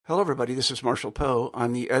Hello, everybody. This is Marshall Poe.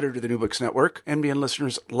 I'm the editor of the New Books Network. NBN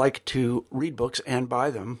listeners like to read books and buy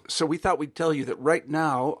them. So we thought we'd tell you that right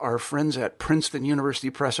now, our friends at Princeton University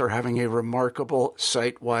Press are having a remarkable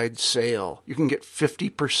site-wide sale. You can get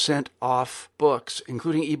 50% off books,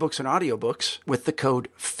 including ebooks and audiobooks, with the code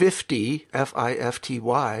 50,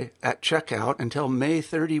 F-I-F-T-Y, at checkout until May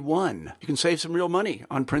 31. You can save some real money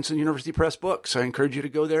on Princeton University Press books. I encourage you to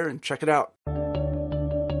go there and check it out.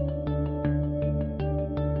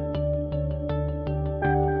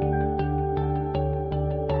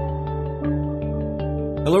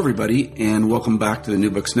 Hello, everybody, and welcome back to the New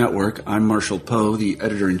Books Network. I'm Marshall Poe, the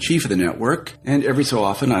editor-in-chief of the network, and every so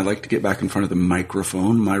often I like to get back in front of the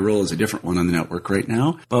microphone. My role is a different one on the network right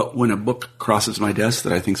now, but when a book crosses my desk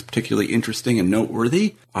that I think is particularly interesting and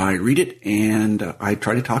noteworthy, I read it and I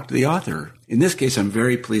try to talk to the author. In this case, I'm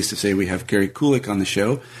very pleased to say we have Gary Kulik on the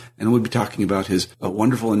show, and we'll be talking about his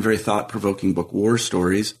wonderful and very thought-provoking book, War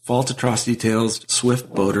Stories, False Atrocity Tales,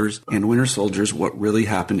 Swift Boaters, and Winter Soldiers, What Really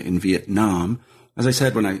Happened in Vietnam. As I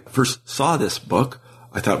said, when I first saw this book,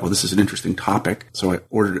 I thought, well, this is an interesting topic. So I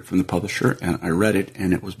ordered it from the publisher and I read it,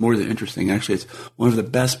 and it was more than interesting. Actually, it's one of the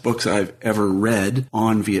best books I've ever read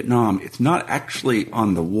on Vietnam. It's not actually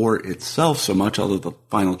on the war itself so much, although the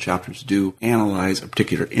final chapters do analyze a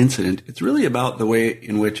particular incident. It's really about the way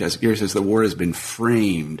in which, as Gary says, the war has been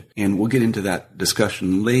framed. And we'll get into that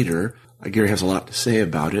discussion later. Gary has a lot to say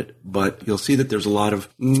about it, but you'll see that there's a lot of,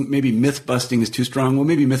 maybe myth-busting is too strong. Well,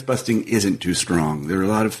 maybe myth-busting isn't too strong. There are a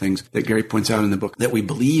lot of things that Gary points out in the book that we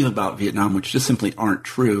believe about Vietnam, which just simply aren't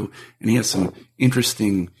true. And he has some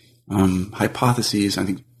interesting hypotheses, I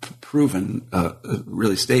think proven,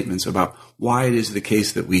 really statements about why it is the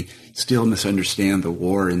case that we still misunderstand the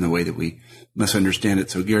war in the way that we misunderstand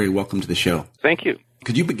it. So, Gary, welcome to the show. Thank you.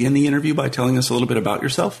 Could you begin the interview by telling us a little bit about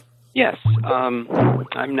yourself? Yes.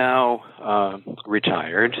 I'm now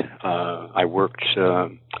retired. I worked for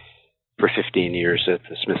 15 years at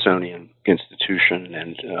the Smithsonian Institution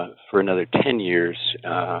and for another 10 years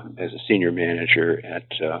as a senior manager at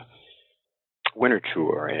Winter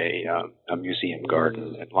Tour, a museum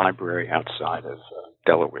garden and library outside of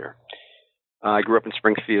Delaware. I grew up in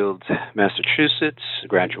Springfield, Massachusetts,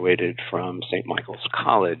 graduated from St. Michael's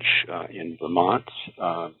College in Vermont,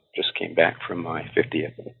 just came back from my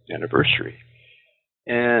 50th anniversary.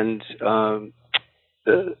 And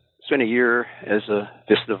spent a year as a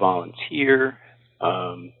VISTA volunteer,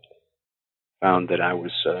 found that I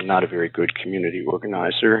was not a very good community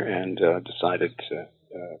organizer, and decided to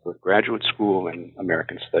go to graduate school in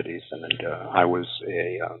American Studies. And I was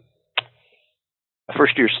a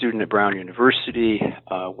first-year student at Brown University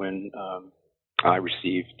when I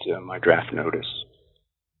received my draft notice.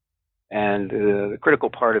 And the critical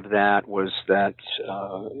part of that was that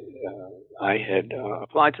I had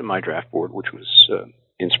applied to my draft board, which was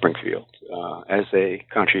in Springfield, as a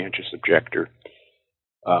conscientious objector,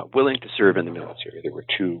 willing to serve in the military. There were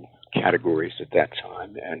two categories at that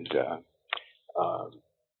time, and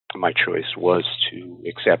my choice was to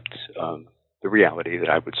accept the reality that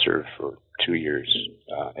I would serve for 2 years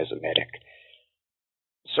as a medic.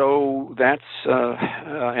 So that's,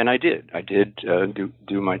 and I did. I did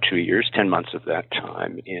do my 2 years, 10 months of that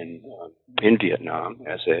time in Vietnam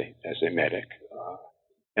as a medic,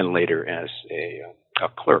 and later as a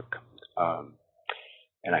clerk.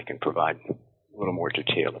 And I can provide a little more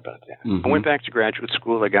detail about that. Mm-hmm. I went back to graduate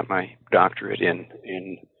school. I got my doctorate in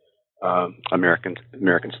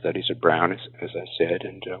American Studies at Brown, as I said,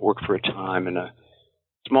 and worked for a time in a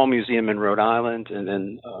small museum in Rhode Island, and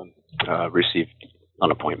then received an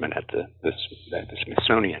appointment at the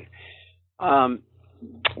Smithsonian.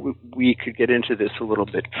 We could get into this a little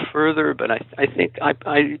bit further, but I think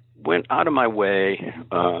I went out of my way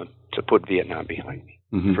to put Vietnam behind me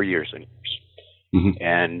mm-hmm. for years and years. Mm-hmm.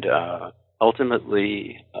 And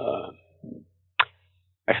ultimately,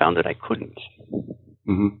 I found that I couldn't.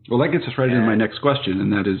 Mm-hmm. Well, that gets us right into my next question,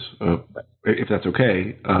 and that is, if that's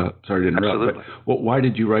okay, sorry to interrupt, absolutely. But why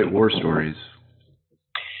did you write War Stories?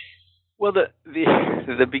 Well,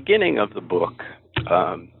 the beginning of the book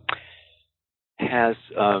has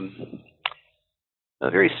a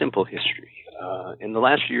very simple history. In the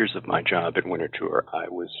last years of my job at Winter Tour, I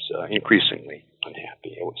was increasingly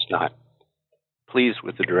unhappy. I was not pleased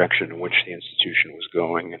with the direction in which the institution was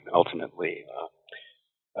going, and ultimately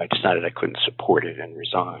I decided I couldn't support it and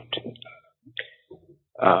resigned.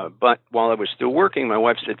 But while I was still working, my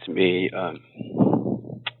wife said to me,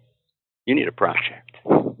 you need a project.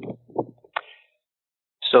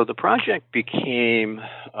 So the project became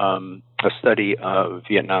a study of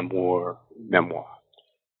Vietnam War memoir.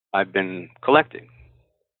 I've been collecting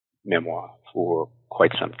memoir for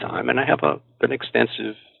quite some time, and I have an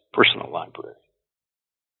extensive personal library.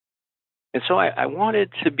 And so I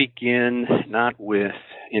wanted to begin not with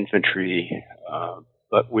infantry,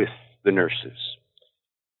 but with the nurses.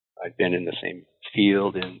 I'd been in the same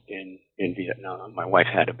field in Vietnam. My wife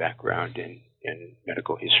had a background in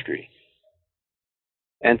medical history.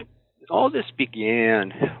 And all this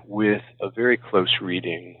began with a very close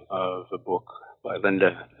reading of a book by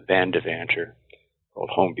Linda Van Devanter called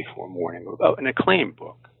Home Before Morning, about an acclaimed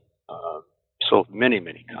book, sold many,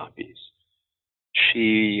 many copies.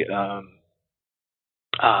 She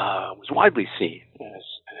was widely seen as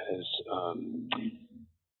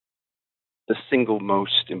the single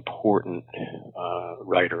most important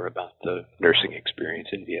writer about the nursing experience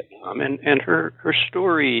in Vietnam. And her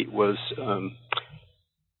story was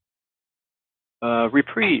a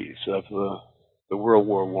reprise of the World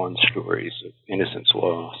War I stories of innocents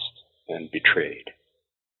lost and betrayed.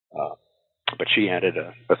 But she added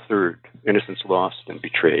a third, innocents lost and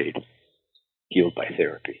betrayed, healed by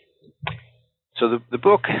therapy. So the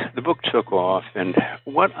book took off, and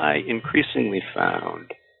what I increasingly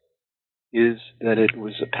found is that it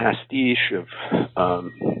was a pastiche of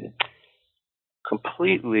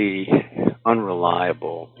completely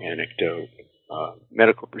unreliable anecdote,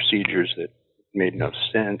 medical procedures that made no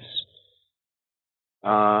sense,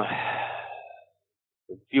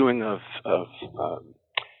 viewing of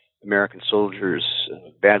American soldiers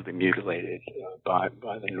badly mutilated by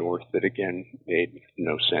the North that again made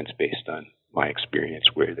no sense based on my experience,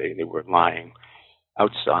 where they were lying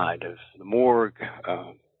outside of the morgue,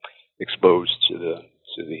 exposed to the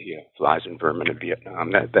flies and vermin of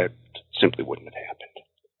Vietnam. That simply wouldn't have happened.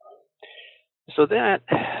 So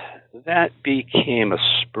that became a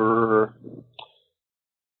spur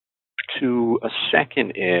to a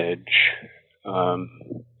second edge,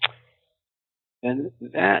 and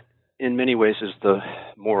that, in many ways, is the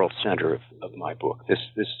moral center of my book.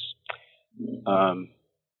 This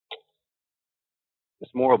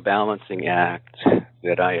moral balancing act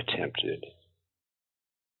that I attempted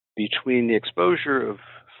between the exposure of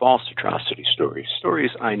false atrocity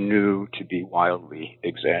stories I knew to be wildly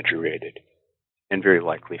exaggerated and very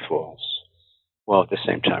likely false, while at the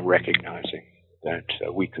same time recognizing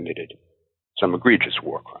that we committed some egregious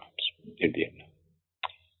war crimes in Vietnam.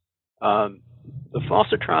 The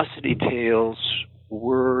false atrocity tales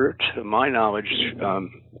were, to my knowledge,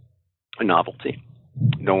 a novelty.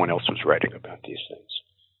 No one else was writing about these things.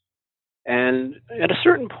 And at a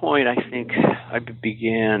certain point, I think I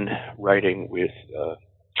began writing with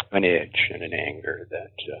an edge and an anger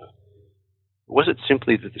that it wasn't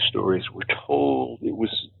simply that the stories were told, it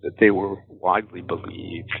was that they were widely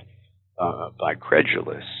believed by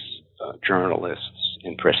credulous journalists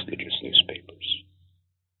in prestigious newspapers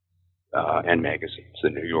and magazines, the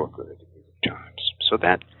New Yorker, the New York Times. So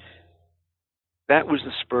that was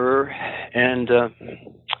the spur, and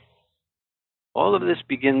all of this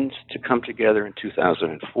begins to come together in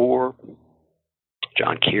 2004.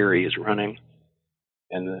 John Kerry is running,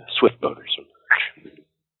 and the Swift voters emerge.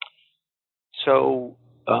 So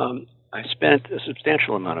I spent a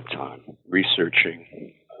substantial amount of time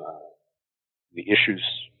researching the issues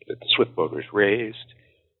that the Swift voters raised,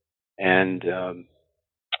 and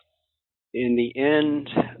in the end,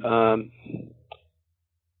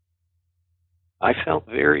 I felt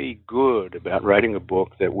very good about writing a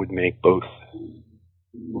book that would make both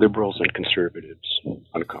liberals and conservatives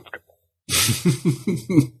uncomfortable.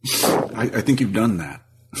 I think you've done that.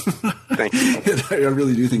 Thank you. I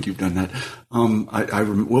really do think you've done that.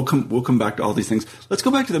 We'll come back to all these things. Let's go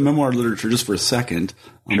back to the memoir literature just for a second.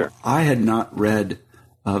 Sure. I had not read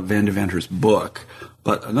Van Devanter's book,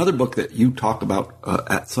 but another book that you talk about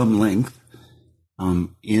at some length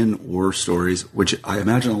in War Stories, which I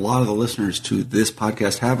imagine a lot of the listeners to this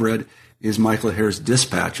podcast have read, is Michael Herr's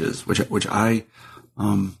Dispatches, which I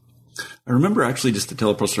remember, actually, just to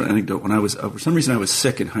tell a personal anecdote, when I was, for some reason I was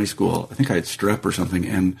sick in high school. I think I had strep or something,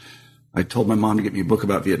 and I told my mom to get me a book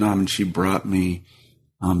about Vietnam, and she brought me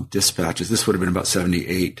Dispatches. This would have been about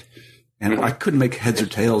 1978, and I couldn't make heads or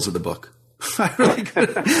tails of the book. I really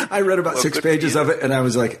couldn't. I read about 6 pages of it, and I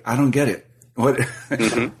was like, I don't get it. What?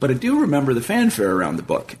 But I do remember the fanfare around the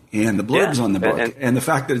book and the blurbs on the book, and the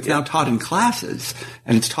fact that it's now taught in classes,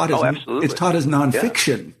 and it's taught as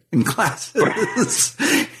nonfiction in classes.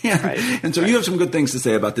 And so you have some good things to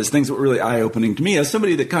say about this, things that were really eye-opening to me as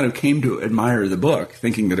somebody that kind of came to admire the book,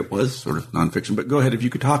 thinking that it was sort of nonfiction. But go ahead, if you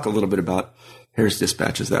could talk a little bit about Herr's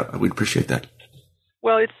Dispatches, that we'd appreciate that.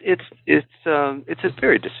 Well, it's a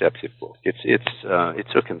very deceptive book. It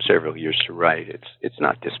took him several years to write. It's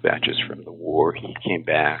not dispatches from the war. He came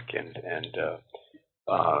back and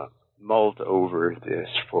mulled over this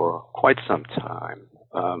for quite some time.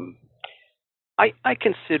 I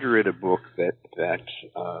consider it a book that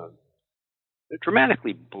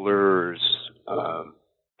dramatically blurs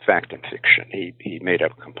fact and fiction. He made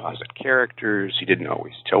up composite characters. He didn't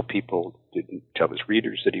always didn't tell his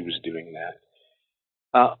readers that he was doing that.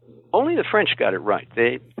 Only the French got it right.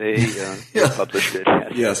 They published it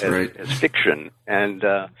as fiction, and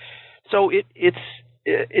so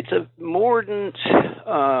it's a mordant,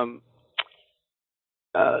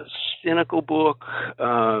 cynical book.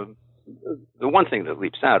 The one thing that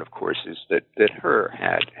leaps out, of course, is that Herr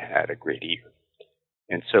had a great ear,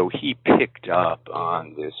 and so he picked up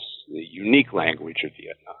on the unique language of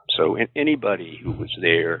Vietnam. So anybody who was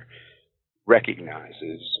there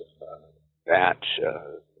recognizes that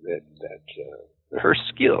her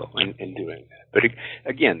skill in doing that. But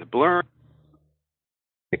again, the blur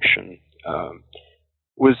fiction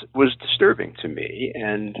was disturbing to me,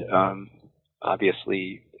 and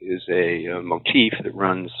obviously is a motif that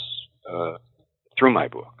runs through my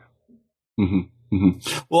book. Mm-hmm.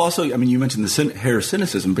 Mm-hmm. Well, also, I mean, you mentioned the Herr's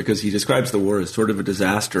cynicism, because he describes the war as sort of a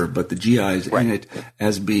disaster, but the GIs in it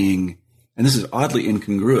as being, and this is oddly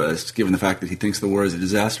incongruous given the fact that he thinks the war is a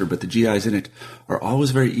disaster, but the GIs in it are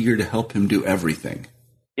always very eager to help him do everything.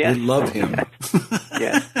 Yes. They love him.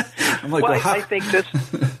 Yeah. I'm like, I think this,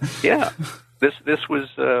 this was,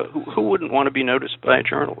 who wouldn't want to be noticed by a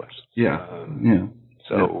journalist? Yeah.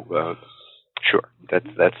 So, sure, that's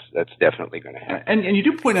definitely going to happen. And you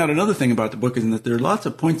do point out another thing about the book, is that there are lots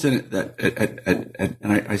of points in it that,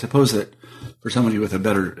 and I suppose that for somebody with a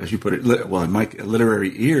better, as you put it, a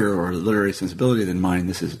literary ear or a literary sensibility than mine,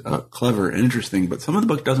 this is clever and interesting. But some of the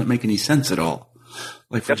book doesn't make any sense at all.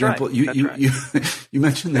 Like, for example, you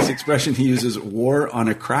mentioned this expression he uses, "war on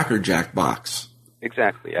a Cracker Jack box."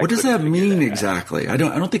 Exactly. What does that mean exactly? I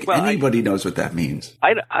don't think anybody knows what that means.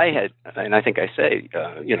 I had, and I think I say,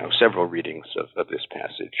 several readings of this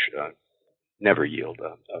passage never yield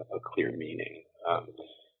a clear meaning.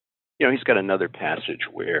 He's got another passage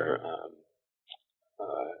where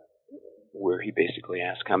he basically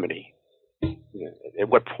asks how many. At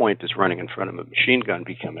what point does running in front of a machine gun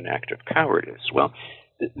become an act of cowardice? Well,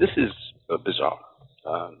 this is bizarre.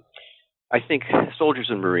 I think soldiers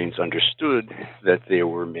and Marines understood that there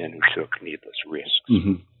were men who took needless risks,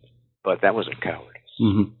 but that wasn't cowardice.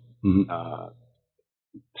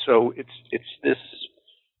 So it's this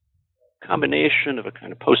combination of a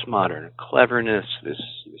kind of postmodern cleverness, this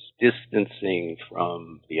distancing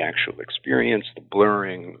from the actual experience, the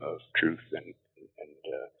blurring of truth and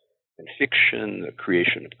fiction, the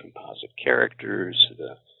creation of composite characters.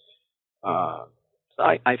 I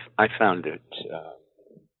found it.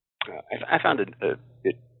 I found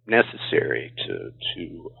it necessary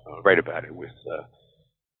to write about it with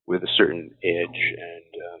a certain edge and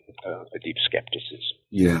a deep skepticism.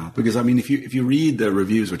 Yeah, because I mean, if you read the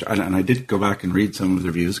reviews, and I did go back and read some of the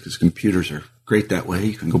reviews, because computers are great that way.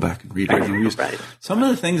 You can go back and read original reviews. Right. Some of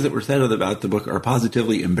the things that were said about the book are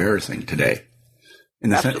positively embarrassing today. In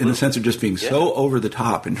the sense of just being so over the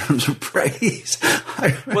top in terms of praise.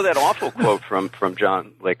 Well, that awful quote from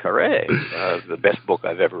John Le Carré, the best book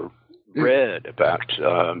I've ever read about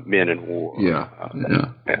men in war. No.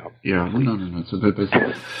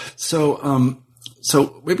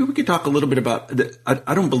 So maybe we could talk a little bit about.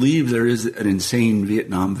 I don't believe there is an insane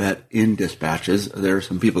Vietnam vet in Dispatches. There are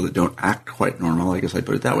some people that don't act quite normal. I guess I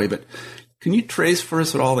put it that way, but. Can you trace for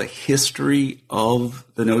us at all the history of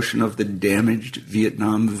the notion of the damaged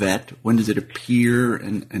Vietnam vet? When does it appear,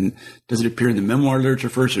 and does it appear in the memoir literature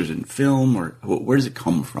first, or is it in film, or where does it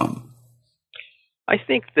come from? I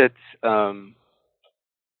think that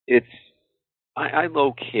I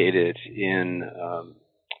locate it in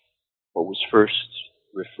what was first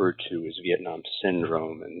referred to as Vietnam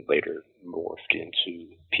Syndrome and later morphed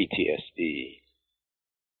into PTSD.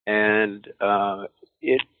 And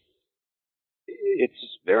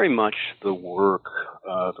it's very much the work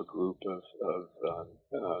of a group of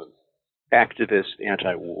activist,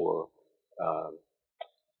 anti-war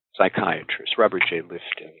psychiatrists, Robert J.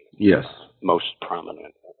 Lifton, yes, most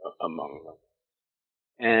prominent among them.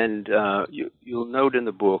 And you'll note in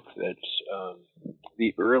the book that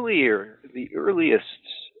the earliest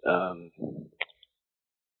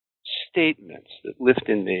statements that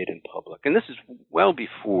Lifton made in public, and this is well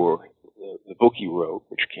before the book he wrote,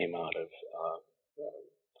 which came out of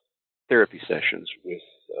therapy sessions with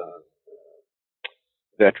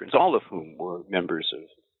veterans, all of whom were members of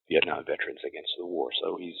Vietnam Veterans Against the War.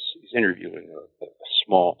 So he's interviewing a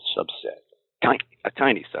small subset, a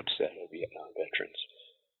tiny subset of Vietnam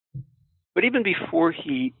veterans. But even before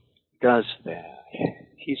he does that,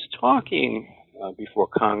 he's talking before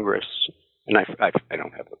Congress, and I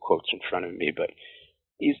don't have the quotes in front of me, but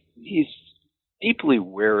he's deeply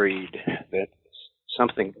worried that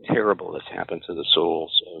something terrible has happened to the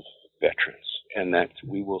souls of veterans, and that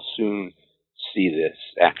we will soon see this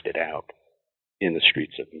acted out in the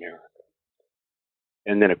streets of America.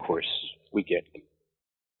 And then, of course, we get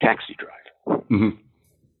Taxi Driver. Mm-hmm.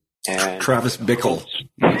 And Travis Bickle.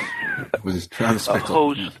 Was Travis Bickle. A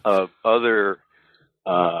host of other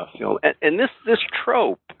films. And this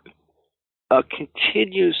trope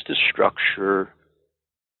continues to structure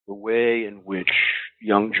the way in which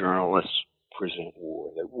young journalists present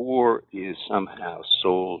war. That war is somehow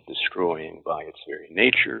soul-destroying by its very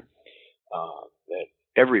nature, that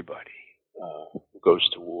everybody who goes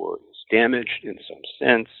to war is damaged in some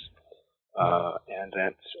sense, and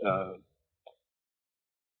that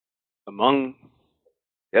among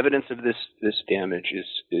evidence of this damage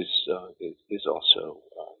is also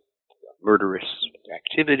murderous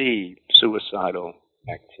activity, suicidal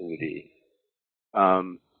activity,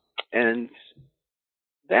 and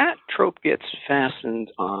that trope gets fastened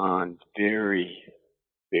on very,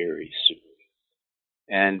 very soon.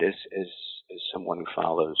 And as someone who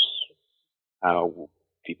follows how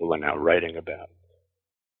people are now writing about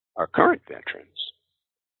our current veterans,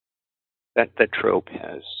 that trope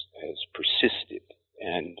has persisted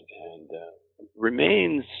and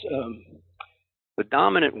remains the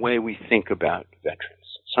dominant way we think about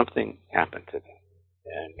veterans. Something happened to them,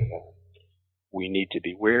 and we need to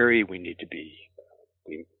be wary. We need to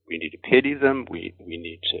pity them. We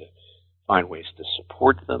need to find ways to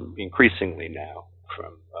support them. Increasingly now,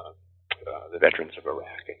 from the veterans of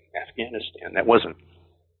Iraq and Afghanistan, that wasn't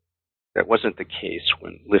the case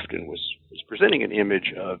when Lifton was presenting an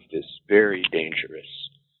image of this very dangerous,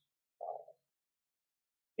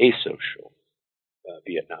 asocial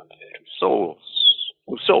Vietnam vet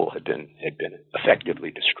whose soul had been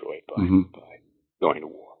effectively destroyed by going to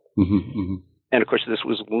war. Mm-hmm, mm-hmm. And of course, this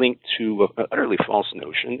was linked to an utterly false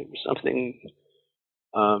notion. It was something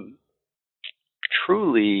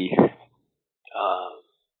truly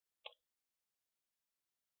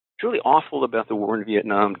awful about the war in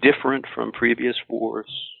Vietnam, different from previous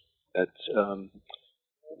wars, that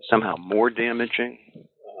somehow more damaging,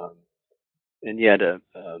 and yet an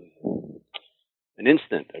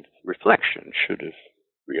instant of reflection should have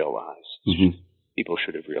realized, people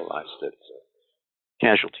should have realized that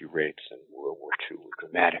casualty rates in World War II were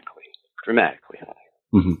dramatically high.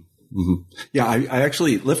 Mm-hmm. Mm-hmm. Yeah, I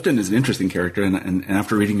actually, Lifton is an interesting character, and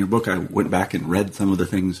after reading your book, I went back and read some of the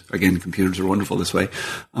things. Again, computers are wonderful this way,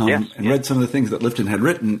 read some of the things that Lifton had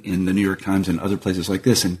written in the New York Times and other places like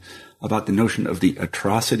this, and about the notion of the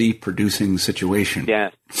atrocity-producing situation.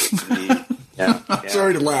 Yeah. I'm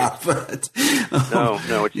sorry to laugh, but no.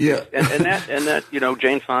 And that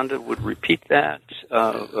Jane Fonda would repeat that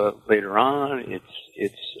later on.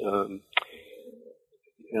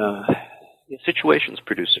 Situations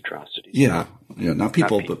produce atrocities. Yeah, not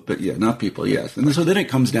people. But not people. Yes, and so then it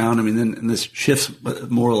comes down. I mean, then this shifts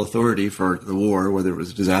moral authority for the war, whether it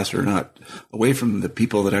was a disaster or not, away from the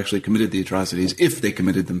people that actually committed the atrocities, if they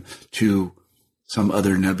committed them, to some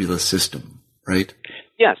other nebulous system, right?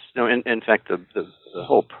 Yes. No. In fact, the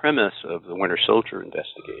whole premise of the Winter Soldier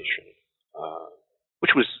investigation,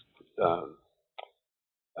 which was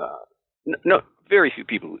very few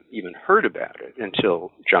people even heard about it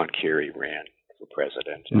until John Kerry ran for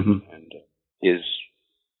president, and he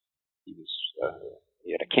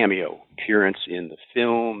had a cameo appearance in the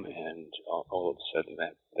film, and all of a sudden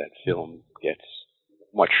that film gets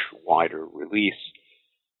much wider release.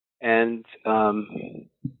 And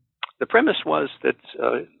the premise was that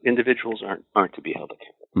individuals aren't to be held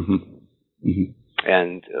accountable,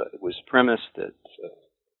 and it was a premise that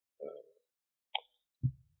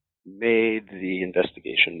made the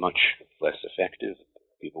investigation much less effective.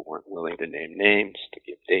 People weren't willing to name names, to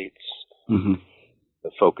give dates.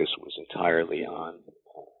 The focus was entirely on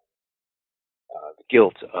the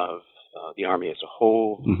guilt of the Army as a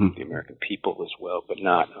whole, the American people as well, but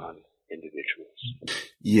not on individuals.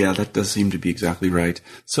 Yeah, that does seem to be exactly right.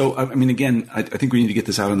 So, I mean, again, I think we need to get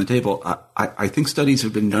this out on the table. I think studies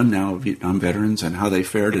have been done now of Vietnam veterans and how they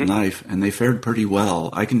fared in life, and they fared pretty well.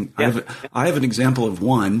 I have an example of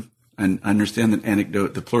one, and I understand that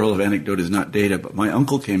the plural of anecdote is not data, but my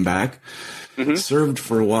uncle came back, served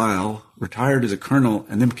for a while, retired as a colonel,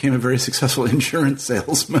 and then became a very successful insurance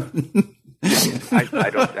salesman. I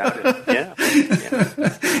don't doubt it. Yeah.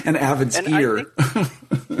 An avid skier.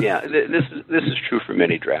 This is true for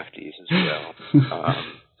many draftees as well.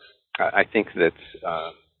 I think that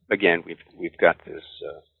again we've got this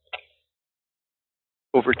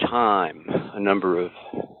over time a number of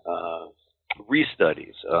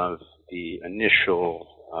restudies of the initial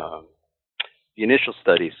the initial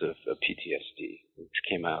studies of PTSD, which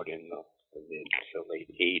came out in the mid to late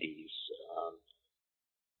 80s,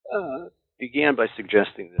 began by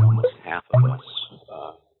suggesting that almost half of us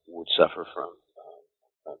would suffer from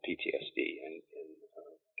PTSD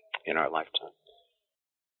in our lifetime.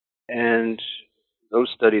 And those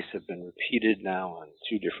studies have been repeated now on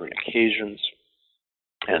 2 different occasions,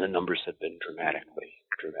 and the numbers have been dramatically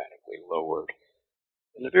lowered.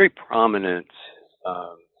 And a very prominent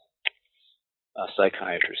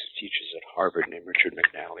psychiatrist who teaches at Harvard named Richard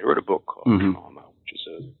McNally wrote a book called Trauma, which is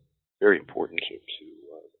very important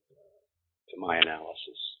to my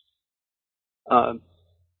analysis.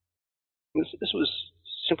 This was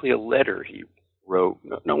simply a letter he wrote.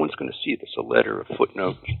 No one's going to see this. A letter, a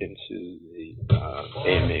footnote into the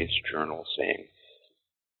AMA's journal saying,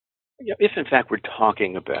 if in fact we're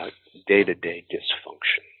talking about day-to-day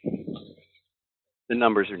dysfunction, the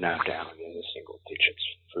numbers are now down in the single digits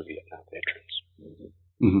for Vietnam veterans.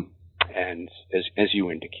 Mm-hmm. And as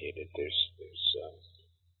you indicated, there's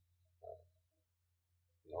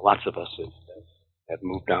lots of us have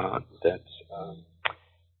moved on. That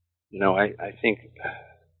I think,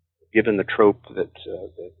 given the trope that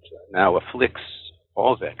now afflicts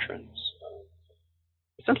all veterans,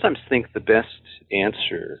 I sometimes think the best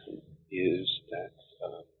answer is that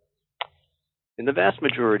in the vast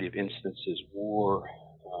majority of instances, war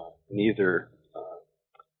neither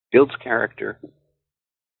builds character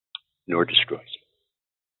nor destroys it.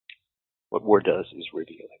 What war does is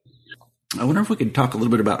reveal it. I wonder if we could talk a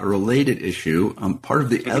little bit about a related issue. Part of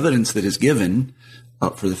the evidence that is given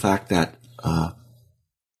for the fact that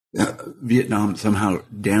Vietnam somehow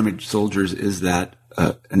damaged soldiers is that,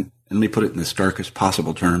 and let me put it in the starkest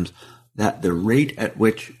possible terms, that the rate at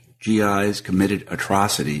which GIs committed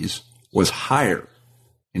atrocities was higher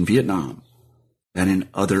in Vietnam than in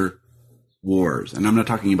other wars. And I'm not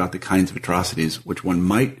talking about the kinds of atrocities which one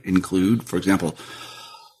might include, for example,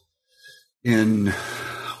 in,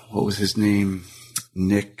 what was his name?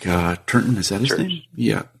 Nick Turton, is that his name?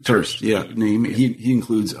 Yeah, Turst. Yeah, name. He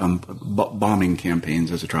includes bombing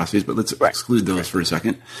campaigns as atrocities, but let's exclude those for a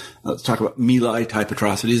second. Let's talk about My Lai type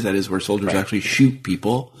atrocities, that is where soldiers actually shoot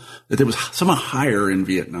people. That there was somehow higher in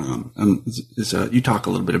Vietnam. You talk a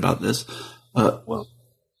little bit about this. What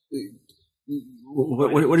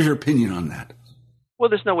is your opinion on that? Well,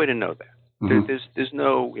 there's no way to know that. Mm-hmm. There's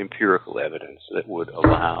no empirical evidence that would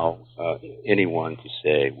allow anyone to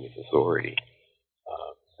say with authority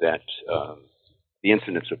that the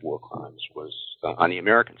incidence of war crimes was, on the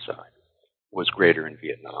American side, was greater in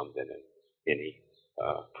Vietnam than in any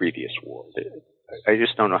previous war. I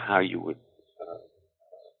just don't know how you would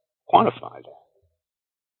quantify that.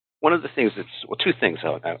 One of the things two things I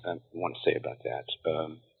want to say about that.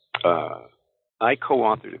 I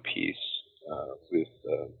co-authored a piece with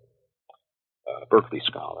a Berkeley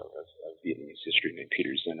scholar of Vietnamese history named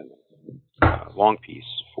Peter Zinnemann, long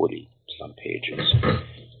piece, 40-some pages,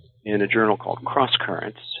 in a journal called Cross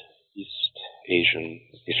Currents, East Asian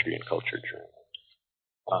History and Culture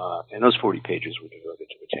Journal. And those 40 pages were devoted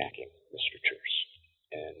to attacking Mr. Terse.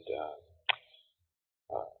 And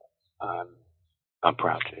I'm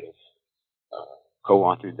proud to have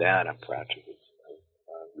co-authored that. I'm proud to have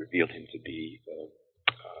revealed him to be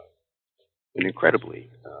an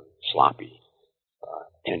incredibly sloppy,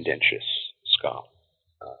 tendentious scholar.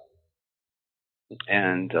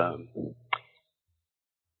 And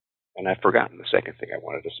I've forgotten the second thing I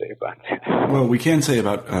wanted to say about that. Well, we can say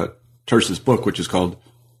about Terse's book, which is called,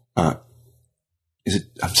 I'm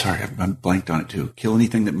sorry, I'm blanked on it too. Kill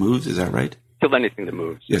Anything That Moves, is that right? Kill Anything That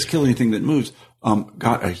Moves. Yes, Kill Anything That Moves.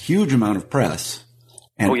 Got a huge amount of press,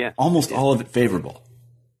 and almost all of it favorable.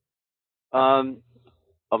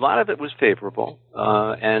 A lot of it was favorable,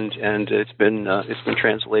 and it's been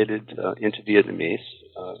translated into Vietnamese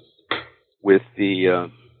with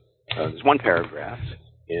there's one paragraph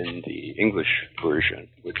in the English version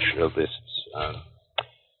which lists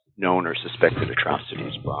known or suspected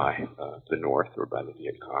atrocities by the North or by the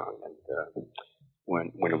Viet Cong,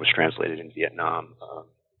 and when it was translated in Vietnam,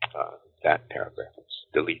 that paragraph was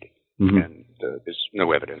deleted, and there's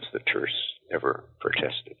no evidence that Terse ever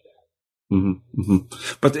protested that. Mm-hmm,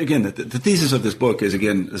 mm-hmm. But again, the thesis of this book is,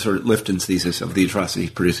 again, sort of Lifton's thesis of the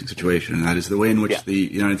atrocity-producing situation, and that is the way in which the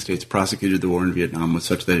United States prosecuted the war in Vietnam was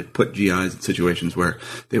such that it put GIs in situations where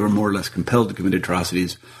they were more or less compelled to commit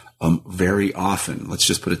atrocities very often. Let's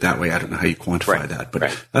just put it that way. I don't know how you quantify that,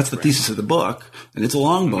 but that's the thesis of the book, and it's a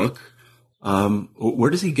long book. Where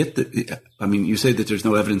does he get I mean, you say that there's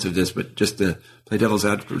no evidence of this, but just to play devil's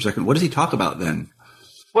advocate for a second, what does he talk about then?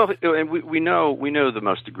 Well, and we know the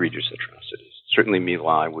most egregious atrocities. Certainly, My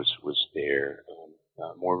Lai was there.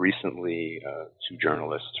 More recently, two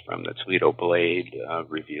journalists from the Toledo Blade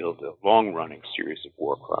revealed a long-running series of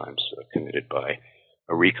war crimes committed by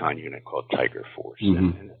a recon unit called Tiger Force.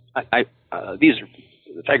 Mm-hmm. And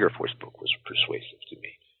the Tiger Force book was persuasive to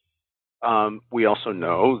me. We also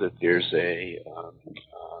know that there is a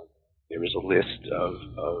list of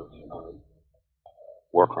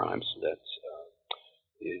war crimes that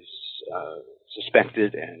is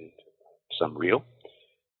suspected and some real.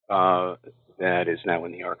 That is now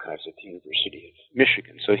in the archives at the University of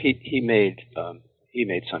Michigan. So he made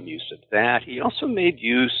some use of that. He also made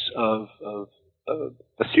use of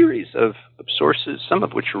a series of sources, some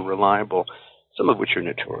of which are reliable, some of which are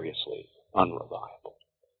notoriously unreliable.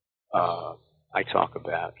 I talk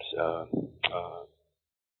about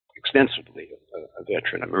extensively a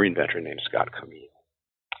veteran, a Marine veteran named Scott Camille.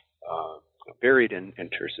 Buried in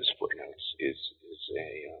Terce's footnotes is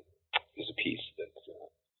a piece that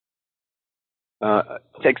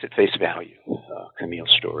takes at face value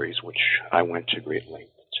Camille's stories, which I went to great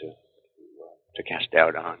length to cast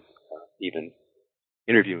doubt on, even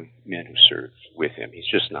interviewing men who served with him. He's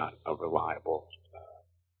just not a reliable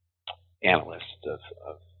analyst of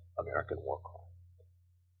American war crime.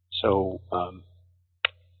 So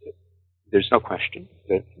there's no question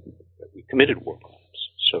that we committed war crimes.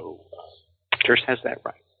 So Terce has that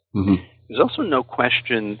right. Mm-hmm. There's also no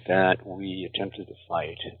question that we attempted to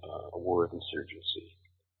fight a war of insurgency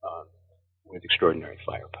with extraordinary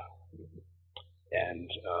firepower. And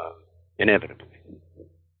inevitably,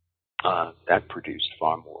 that produced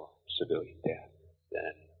far more civilian death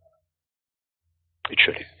than it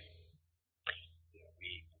should have.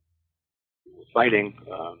 We were fighting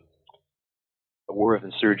a war of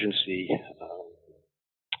insurgency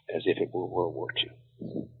as if it were World War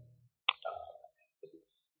II.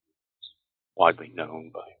 Widely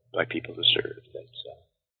known by people who served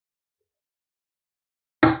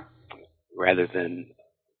that rather than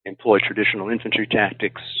employ traditional infantry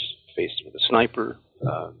tactics faced with a sniper,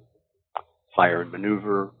 fire and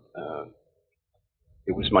maneuver,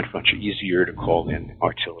 it was much easier to call in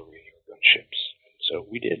artillery or gunships. So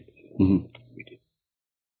we did. Mm-hmm. We did.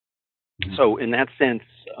 Mm-hmm. So in that sense,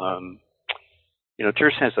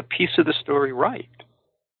 Terce has a piece of the story right.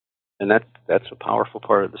 And that's a powerful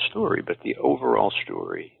part of the story, but the overall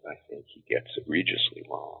story, I think he gets egregiously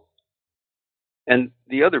wrong. And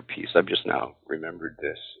the other piece, I've just now remembered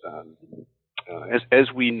this,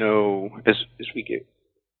 as we know, as we get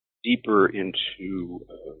deeper into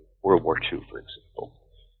World War II, for example,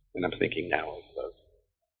 and I'm thinking now of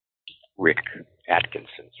Rick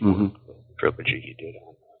Atkinson's work, the trilogy he did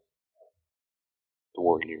on the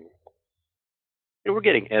war in Europe. We're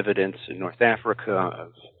getting evidence in North Africa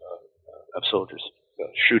of soldiers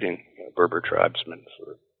shooting Berber tribesmen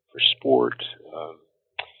for sport.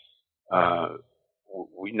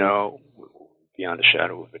 We know, beyond a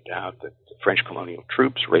shadow of a doubt, that the French colonial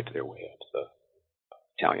troops raped their way up the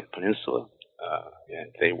Italian peninsula,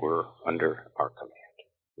 and they were under our command.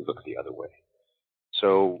 We look the other way.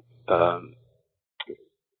 So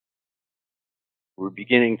we're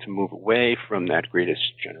beginning to move away from that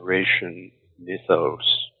greatest generation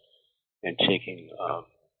mythos and taking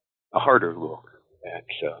a harder look at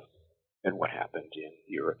what happened in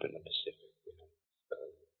Europe and the Pacific.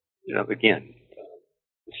 Again,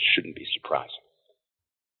 this shouldn't be surprising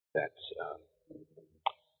that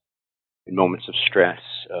in moments of stress,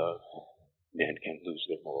 men can lose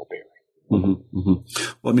their moral bearing. Mm-hmm,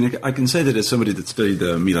 mm-hmm. Well, I mean, I can say that as somebody that studied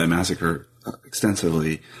the My Lai massacre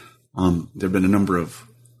extensively, there have been a number of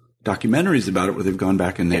documentaries about it where they've gone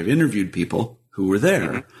back and they've interviewed people who were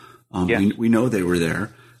there. Yes. We know they were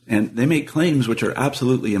there, and they make claims which are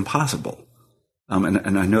absolutely impossible.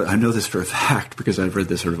 And I know this for a fact because I've read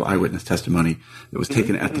this sort of eyewitness testimony that was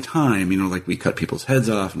taken at the time. Like we cut people's heads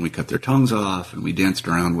off and we cut their tongues off and we danced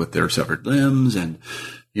around with their severed limbs and,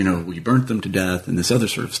 we burnt them to death and this other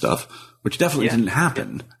sort of stuff, which definitely didn't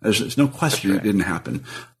happen. There's no question it didn't happen.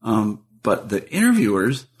 But the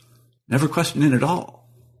interviewers never questioned it at all.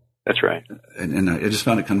 That's right. And I just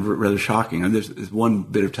found it kind of rather shocking. And there's one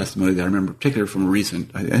bit of testimony that I remember particularly from a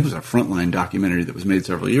recent, I think it was a Frontline documentary that was made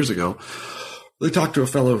several years ago. They talked to a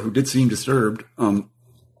fellow who did seem disturbed, and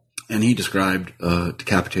he described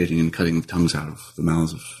decapitating and cutting the tongues out of the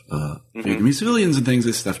mouths of Vietnamese civilians and things.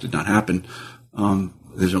 This stuff did not happen.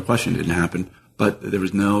 There's no question it didn't happen, but there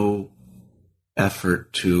was no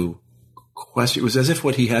effort to question. It was as if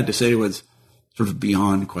what he had to say was sort of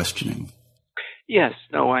beyond questioning. Yes,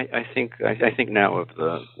 no, I think now of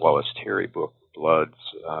the Wallace Terry book, Bloods.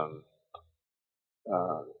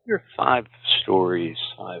 There are 5 stories,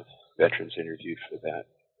 5 veterans interviewed for that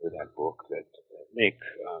book that make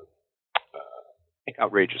make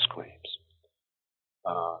outrageous claims,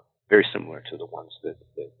 very similar to the ones that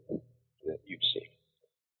you've seen.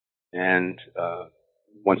 And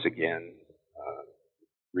once again,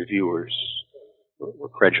 reviewers were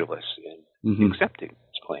credulous in accepting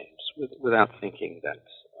these claims without thinking that,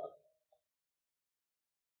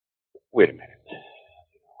 wait a minute,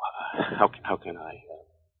 how can I,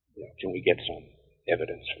 can we get some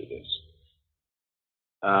evidence for this?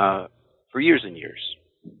 For years and years,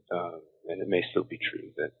 and it may still be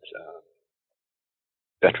true that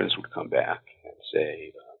veterans would come back and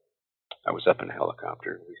say, I was up in a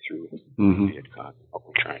helicopter, we threw Viet Cong,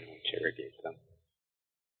 we're trying to interrogate them.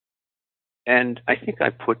 And I think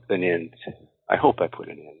I hope I put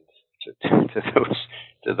an end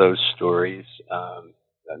to those stories.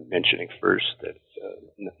 I'm mentioning first that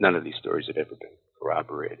none of these stories had ever been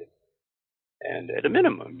corroborated. And at a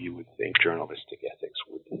minimum, you would think journalistic ethics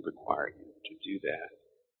would require you to do that.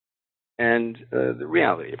 And the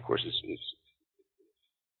reality, of course, is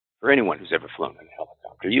for anyone who's ever flown in a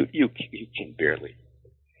helicopter, you can barely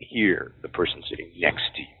hear the person sitting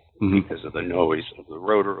next to you because of the noise of the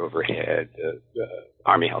rotor overhead. The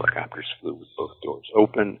Army helicopters flew with both doors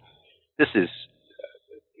open. This is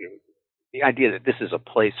the idea that this is a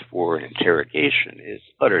place for an interrogation is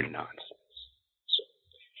utter nonsense.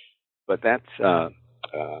 But that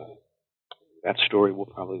story will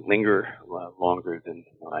probably linger longer than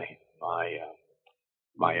my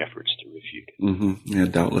efforts to refute it. Yeah,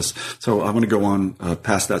 doubtless. So I want to go on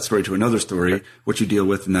past that story to another story, which you deal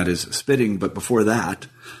with, and that is spitting. But before that,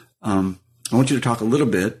 I want you to talk a little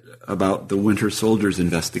bit about the Winter Soldiers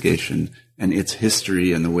investigation and its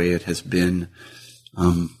history and the way it has been,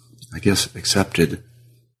 I guess, accepted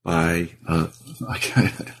by, I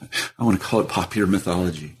want to call it popular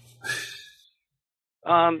mythology.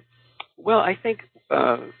 Well, I think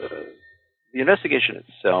the investigation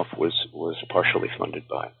itself was partially funded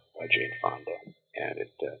by Jane Fonda, and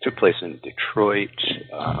it took place in Detroit,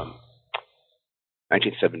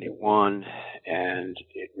 1971, and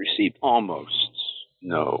it received almost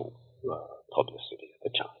no publicity at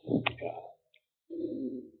the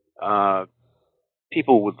time.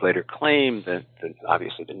 People would later claim that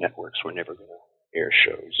obviously the networks were never going to air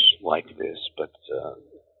shows like this, but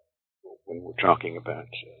when we're talking about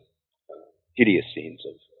hideous scenes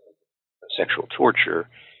of sexual torture,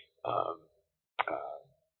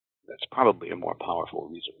 that's probably a more powerful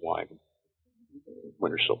reason why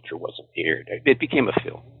Winter Soldier wasn't aired. It became a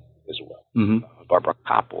film as well. Barbara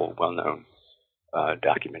Koppel, well-known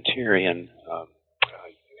documentarian,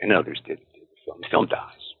 and others did the film. The film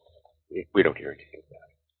dies. We don't hear anything about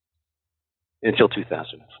it until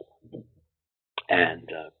 2004. And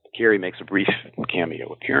Carrie makes a brief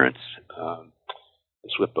cameo appearance. The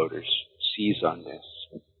Swiftboaters seize on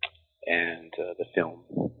this, and the film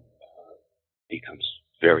becomes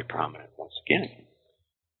very prominent once again.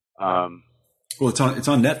 Well, it's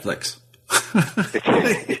on Netflix.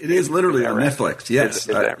 It is literally on Netflix. Yes, is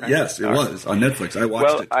that right? Yes, it was on Netflix. I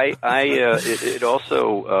watched it. It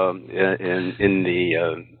also in the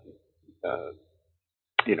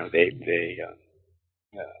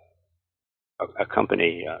a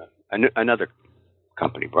company, another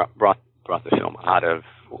company brought the film out of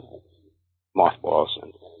mothballs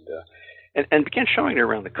and began showing it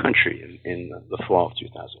around the country in the fall of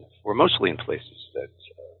 2004, mostly in places that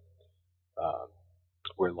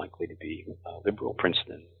were likely to be liberal: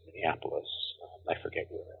 Princeton, Minneapolis, I forget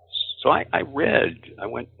where else. So I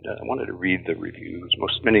wanted to read the reviews,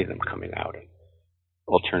 many of them coming out in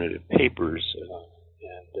alternative papers,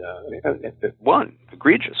 and one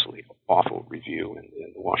egregiously awful review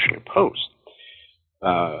in the Washington Post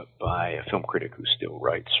by a film critic who still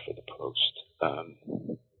writes for the Post.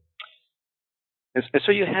 And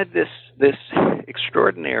so you had this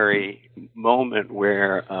extraordinary moment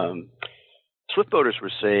where Swiftboaters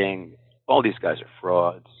were saying, all these guys are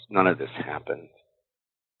frauds, none of this happened.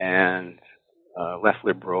 And left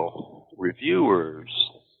liberal reviewers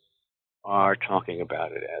are talking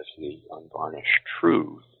about it as the unvarnished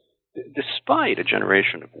truth, despite a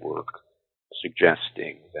generation of work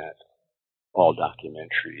suggesting that all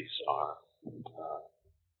documentaries are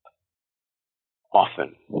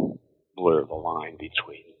often blur the line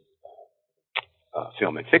between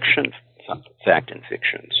film and fiction, fact and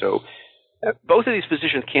fiction. So both of these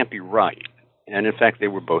positions can't be right, and in fact, they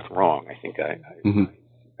were both wrong. I think I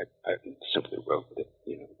simply wrote that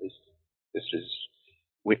this is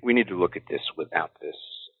we need to look at this without this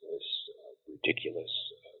ridiculous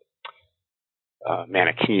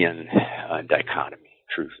Manichaean dichotomy,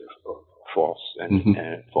 truth or false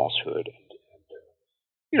and falsehood.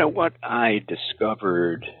 And what I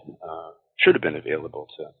discovered should have been available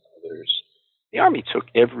to others. the Army took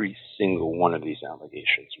every single one of these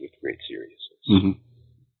allegations with great seriousness Mm-hmm.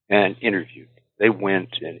 and interviewed. They went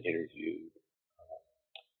and interviewed,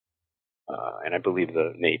 and I believe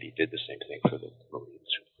the Navy did the same thing for the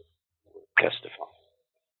Marines who were testifying.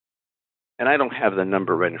 And I don't have the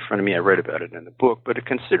number right in front of me. I read about it in the book, but a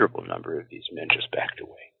considerable number of these men just backed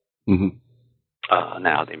away. Mm-hmm.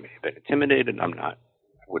 Now, they may have been intimidated. I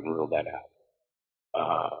wouldn't rule that out.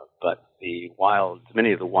 But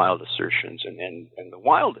many of the wild assertions and the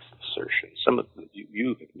wildest assertions, some of them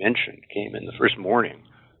you mentioned, came in the first morning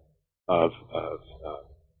of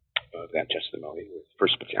that testimony with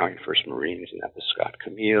 1st Battalion, 1st Marines, and that was Scott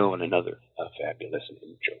Camille and another fabulous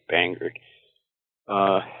named Joe Bangert.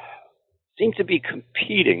 Seemed to be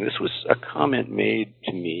competing. This was a comment made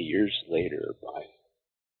to me years later by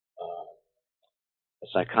a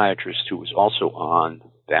psychiatrist who was also on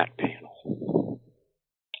that panel.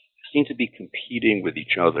 Seemed to be competing with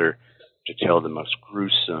each other to tell the most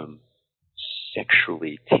gruesome,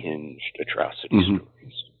 sexually tinged atrocity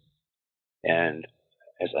stories. And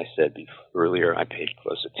as I said earlier, I paid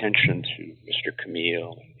close attention to Mr.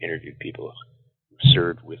 Camille and interviewed people who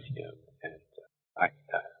served with him, and I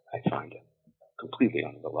find it completely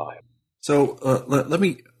unreliable. So let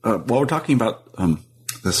me, while we're talking about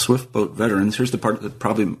the Swift Boat veterans, here's the part that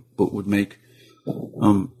probably would make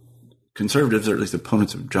conservatives, or at least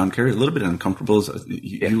opponents of John Kerry, a little bit uncomfortable.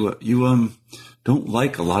 You don't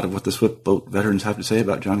like a lot of what the Swift Boat veterans have to say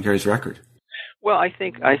about John Kerry's record. Well, I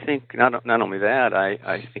think not only that,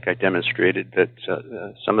 I think I demonstrated that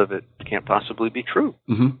some of it can't possibly be true.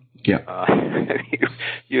 Mm-hmm. Yeah.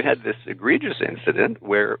 You had this egregious incident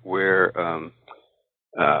where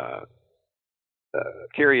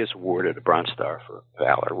Kerry is awarded a Bronze Star for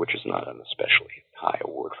valor, which is not an especially high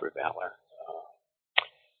award for valor,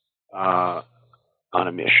 on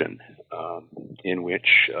a mission in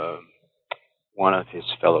which one of his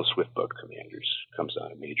fellow Swiftboat commanders comes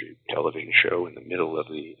on a major television show in the middle of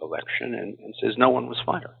the election and says no one was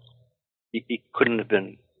fired. He couldn't have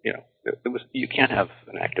been, you can't have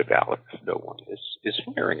an act of valor if no one is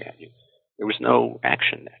firing at you. There was no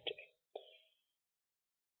action that day.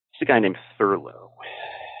 It's a guy named Thurlow,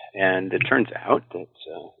 and it turns out that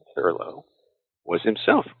Thurlow was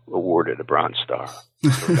himself awarded a Bronze Star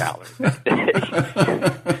for valor.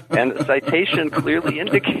 And the citation clearly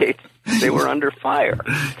indicates they were under fire.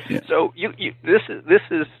 Yeah. So this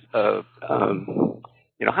is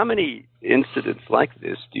how many incidents like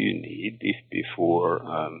this do you need before?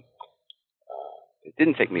 It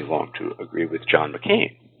didn't take me long to agree with John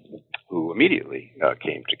McCain, who immediately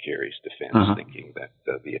came to Kerry's defense, thinking that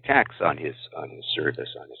the attacks on his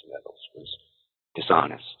service, on his medals, was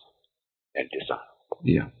dishonest and dishonorable.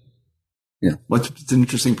 Yeah, yeah. Well, it's an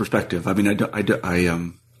interesting perspective. I mean, I don't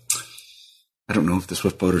know if the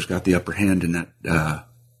Swift Boaters got the upper hand in that. I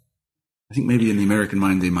think maybe in the American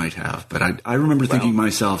mind they might have, but I remember thinking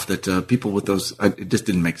myself that people with those, it just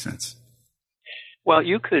didn't make sense. Well,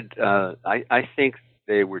 you could. I think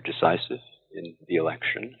they were decisive in the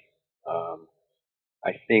election.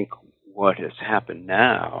 I think what has happened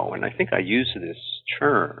now, and I think I use this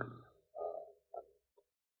term.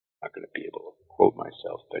 I'm not going to be able to quote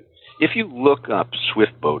myself, but if you look up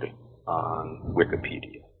swift boating on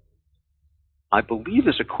Wikipedia, I believe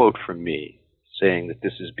there's a quote from me saying that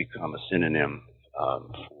this has become a synonym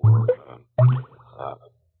for,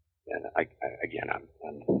 and I'm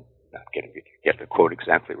not going to get the quote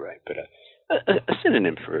exactly right, but a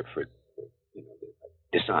synonym for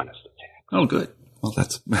dishonest attack. Oh, good. Well,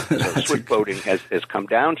 that's so swift boating has come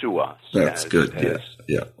down to us. That's good.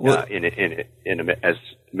 Yeah. Well, as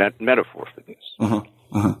metaphor for this.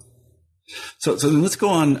 So then let's go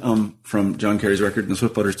on from John Kerry's record and the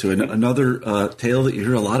Swift Boaters to another tale that you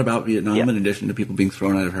hear a lot about Vietnam, in addition to people being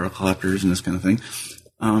thrown out of helicopters and this kind of thing.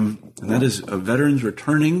 And that is veterans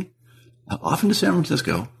returning often to San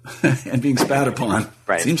Francisco and being spat upon.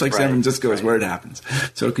 Right. Seems like San Francisco is where it happens.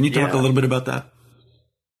 So can you talk a little bit about that?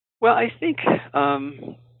 Well, I think I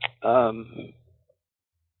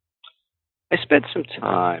spent some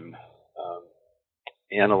time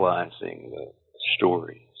analyzing the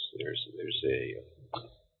stories.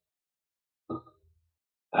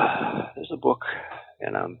 There's a book,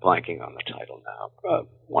 and I'm blanking on the title now.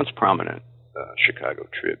 Once prominent Chicago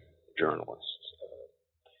Trib journalist.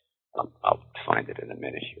 I'll find it in a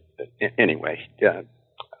minute here. But anyway,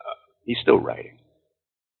 he's still writing,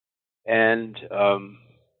 and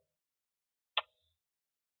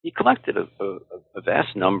he collected a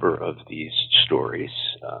vast number of these stories.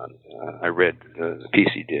 I read the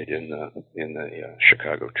piece he did in the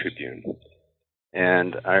Chicago Tribune,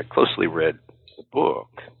 and I closely read the book.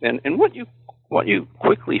 And what what you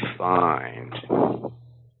quickly find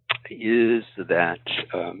is that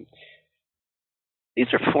these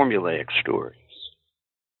are formulaic stories.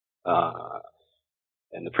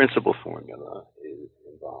 And the principal formula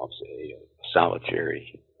involves a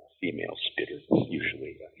solitary female spitter,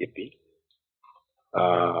 usually a hippie,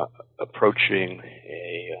 approaching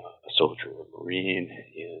a soldier or marine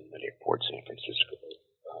in the airport, San Francisco,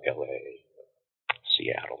 LA,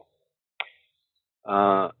 Seattle,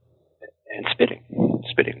 and spitting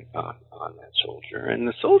on that soldier. And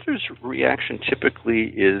the soldier's reaction typically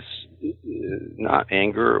is not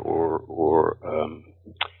anger or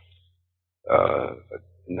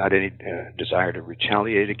not any desire to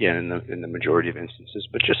retaliate, again, in the majority of instances,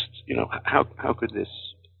 but just, how could this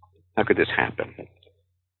happen?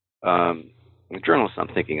 The journalist I'm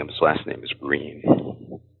thinking of, his last name is Green.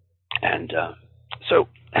 And so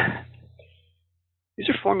these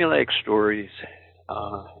are formulaic stories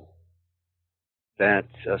that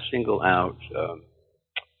single out a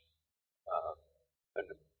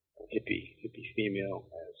hippie female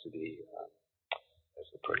as the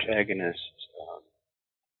protagonist.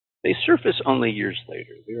 They surface only years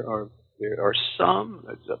later. There are some,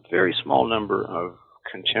 a very small number of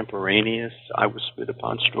contemporaneous I Was Spit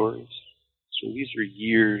Upon stories. So these are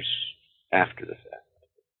years after the fact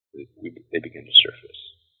they begin to surface.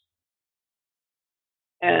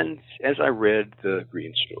 And as I read the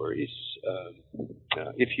Green stories,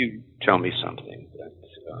 if you tell me something that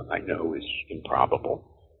I know is improbable,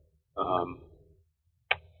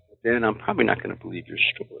 then I'm probably not going to believe your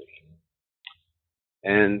story.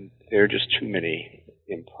 And there are just too many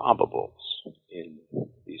improbables in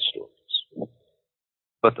these stories.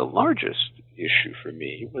 But the largest issue for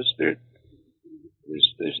me was there's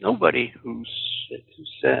nobody who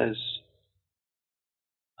says,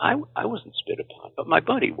 I wasn't spit upon, but my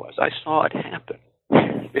buddy was. I saw it happen.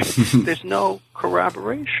 There's no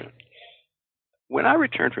corroboration. When I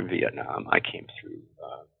returned from Vietnam, I came through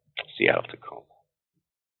Seattle, Tacoma.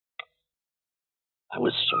 I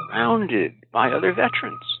was surrounded by other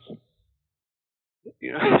veterans.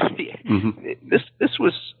 This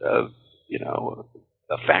was a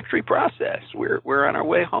factory process. We're on our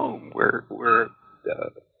way home.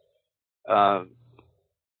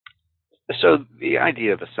 So the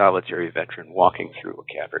idea of a solitary veteran walking through a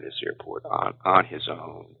cavernous airport on his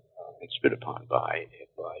own and spit upon by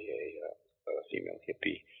a female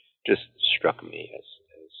hippie just struck me as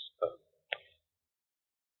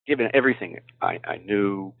given everything I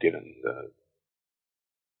knew, given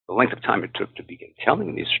the length of time it took to begin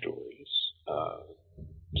telling these stories,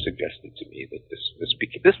 suggested to me that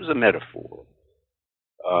this was a metaphor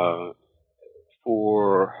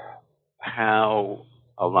for how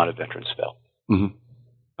a lot of veterans felt,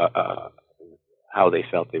 how they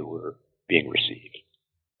felt they were being received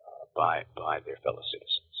by their fellow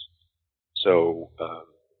citizens. So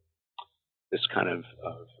this kind of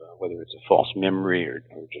whether it's a false memory or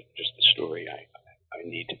just the story I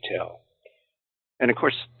need to tell. And of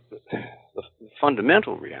course, the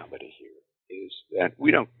fundamental reality here is that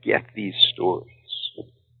we don't get these stories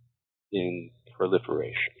in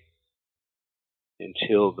proliferation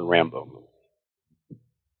until the Rambo movie.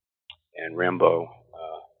 And Rambo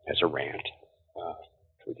has a rant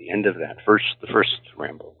toward the end of the first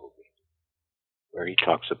Rambo movie, where he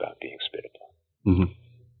talks about being spit upon. Mm-hmm.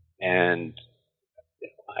 And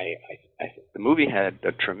I think the movie had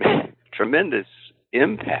a tremendous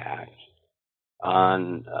impact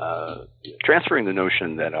on transferring the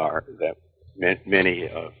notion that many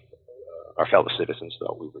of our fellow citizens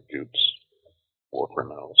thought we were dupes or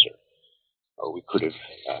criminals, or we could have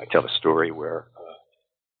tell a story where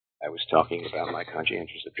I was talking about my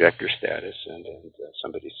conscientious objector status, and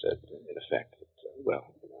somebody said, in effect, that,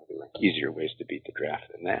 there were easier ways to beat the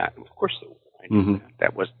draft than that. And of course there were. I knew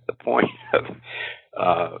that was the point of,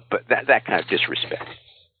 but that kind of disrespect,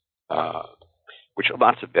 which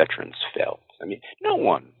lots of veterans felt. I mean, no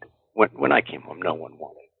one, when I came home, no one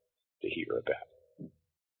wanted to hear about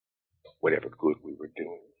whatever good we were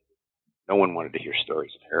doing. No one wanted to hear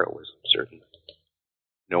stories of heroism, certainly.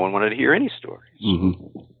 No one wanted to hear any stories.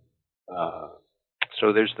 Mm-hmm.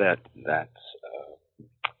 So there's that.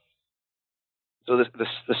 So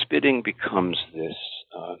the spitting becomes this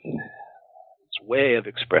way of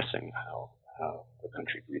expressing how the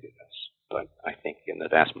country greeted us. But I think in the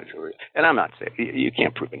vast majority, and I'm not saying you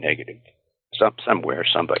can't prove a negative. Somewhere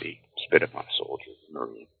somebody spit upon a soldier, a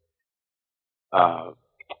Marine.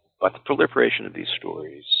 But the proliferation of these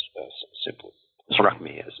stories simply struck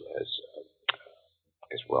me as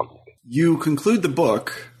well. You conclude the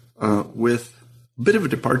book with a bit of a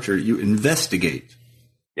departure. You investigate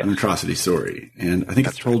Yes. An atrocity story. And I think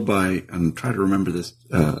it's told by, I'm trying to remember this,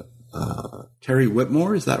 Terry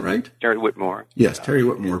Whitmore, is that right? Terry Whitmore. Yes, Terry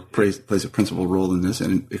Whitmore plays a principal role in this,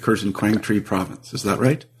 and it occurs in Quang Tri Province. Is that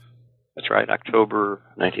right? That's right, October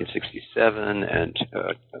 1967, and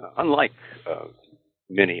unlike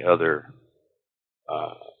many other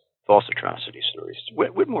false atrocity stories,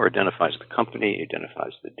 Whitmore identifies the company,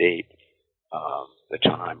 identifies the date, the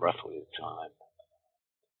time, roughly the time.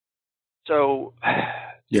 So,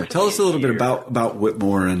 yeah, tell us a little bit about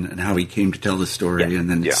Whitmore and how he came to tell the story, and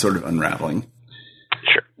then sort of unraveling.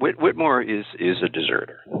 Sure. Whitmore is a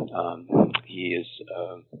deserter. He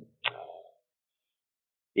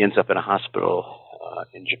ends up in a hospital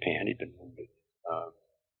in Japan. He'd been wounded,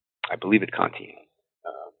 I believe, at Kantian,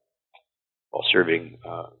 while serving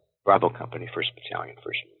Bravo Company, 1st Battalion, 1st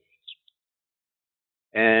Marines.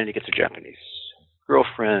 And he gets a Japanese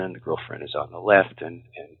girlfriend. The girlfriend is on the left, and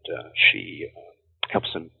she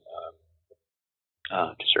helps him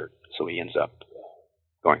desert. So he ends up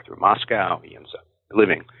going through Moscow. He ends up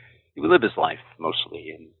he would live his life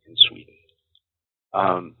mostly in Sweden.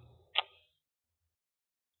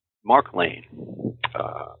 Mark Lane,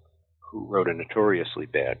 who wrote a notoriously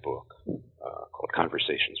bad book called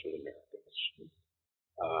Conversations with Americans,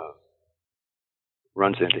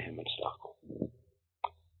 runs into him in Stockholm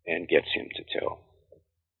and gets him to tell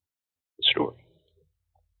the story.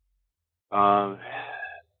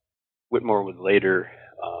 Whitmore would later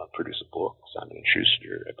produce a book. Simon &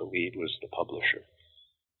 Schuster, I believe, was the publisher.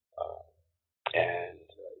 And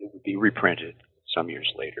it would be reprinted some years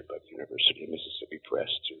later by the University of Mississippi Press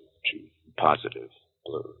to positive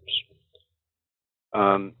blurbs.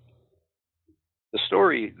 The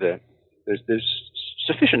story that there's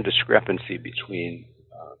sufficient discrepancy between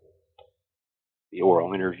the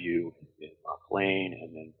oral interview in Mark Lane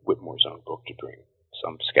and then Whitmore's own book to bring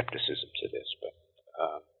some skepticism to this, but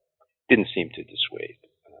didn't seem to dissuade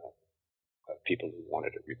people who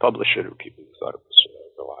wanted to republish it or people who thought it was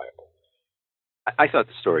reliable. I thought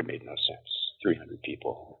the story made no sense. 300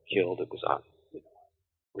 people killed. It was on.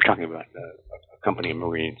 We're talking about a company of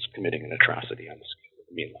Marines committing an atrocity on the scale of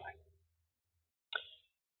the mean line.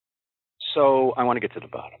 So I want to get to the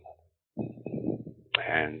bottom of it.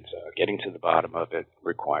 And getting to the bottom of it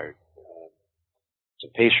required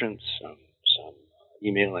some patience, some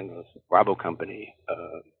emailing of Bravo Company.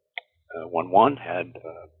 11 had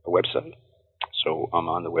a website. So I'm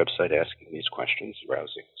on the website asking these questions,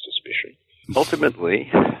 arousing suspicion.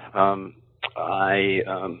 Ultimately,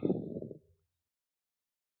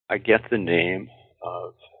 I get the name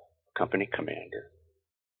of a company commander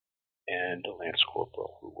and a lance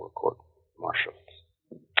corporal who were court-martialed.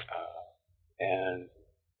 And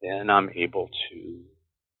then I'm able to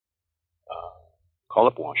call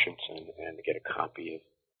up Washington and get a copy of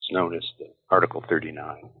what's known as the Article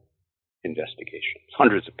 39 investigation.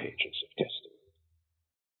 Hundreds of pages of testimony.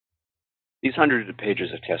 These hundreds of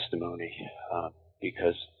pages of testimony,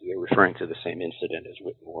 because they're referring to the same incident as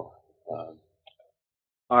Whitmore,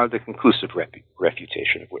 are the conclusive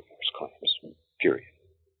refutation of Whitmore's claims, period.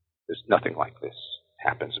 There's nothing like this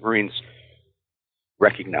happens. The Marines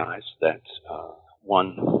recognize that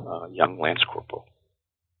one young lance corporal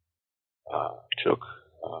took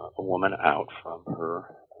a woman out from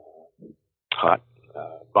her hot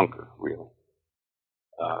bunker, really,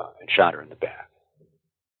 and shot her in the back,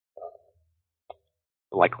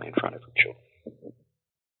 likely in front of her children.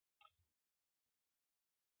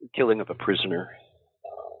 The killing of a prisoner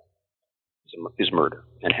is murder,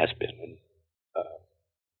 and has been in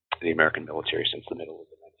the American military since the middle of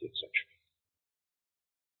the 19th century.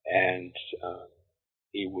 And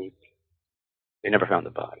they never found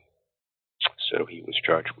the body. So he was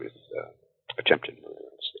charged with attempted murder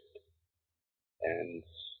instead. And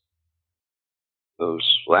those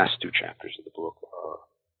last two chapters of the book are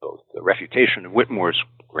both the refutation of Whitmore's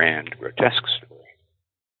grand, grotesque story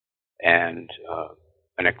and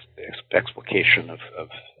an explication of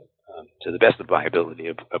to the best of my ability,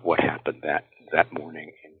 of what happened that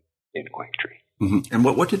morning in Quang Tri. Mm-hmm. And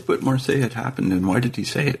what did Whitmore say had happened, and why did he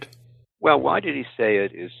say it? Well, why did he say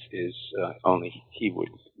it is only he would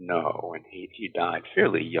know, and he died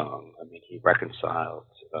fairly young. I mean, he reconciled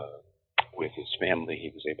with his family. He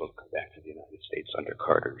was able to come back to the United States under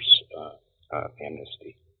Carter's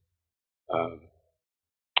amnesty.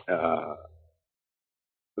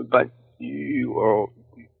 But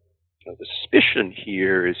the suspicion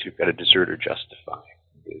here is you've got a deserter justifying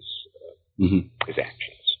his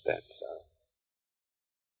actions.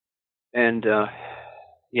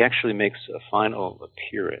 He actually makes a final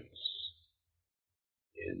appearance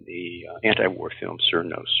in the anti-war film Sir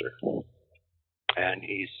No Sir, and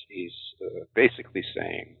he's basically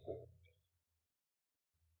saying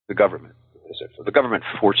the government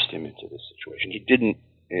forced him into this situation. He didn't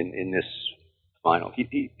in this final.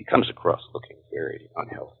 He comes across looking very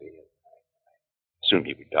unhealthy. And I assume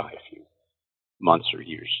he would die a few months or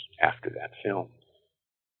years after that film.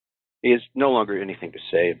 He has no longer anything to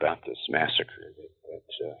say about this massacre that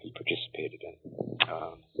he participated in.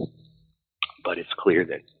 But it's clear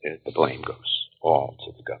that the blame goes all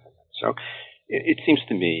to the government. So it seems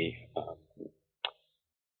to me,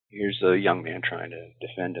 here's a young man trying to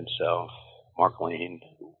defend himself. Mark Lane,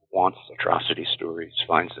 who wants atrocity stories,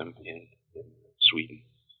 finds them in Sweden.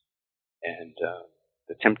 And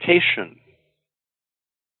the temptation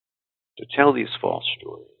to tell these false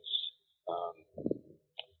stories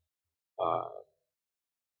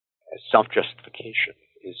as self-justification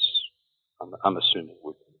is, I'm assuming,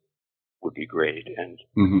 would be great. And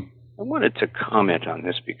I wanted to comment on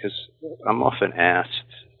this because I'm often asked,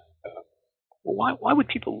 why would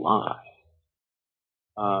people lie?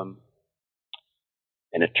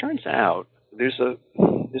 And it turns out there's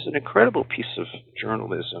an incredible piece of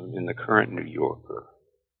journalism in the current New Yorker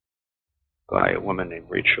by a woman named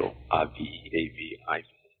Rachel Avi, A-V-I-V.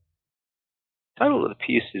 The title of the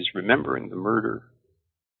piece is Remembering the Murder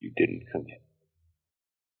You Didn't Commit.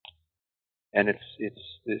 And it's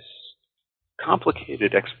this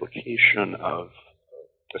complicated explication of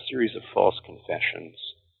a series of false confessions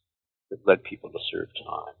that led people to serve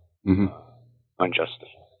time,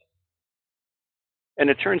 unjustified. And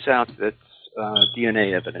it turns out that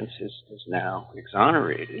DNA evidence is now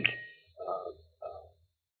exonerated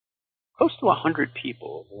close to 100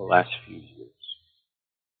 people in the last few years,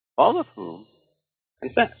 all of whom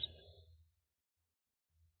confessed.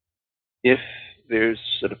 If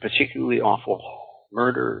there's a particularly awful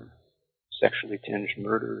murder, sexually tinged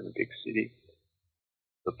murder in a big city,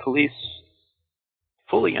 the police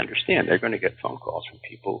fully understand they're going to get phone calls from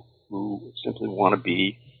people who simply want to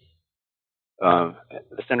be at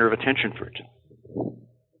the center of attention for it.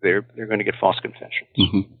 They're going to get false confessions.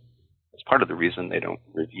 It's part of the reason they don't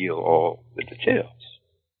reveal all the details.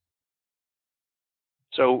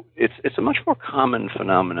 So it's a much more common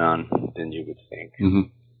phenomenon than you would think.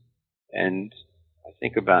 And I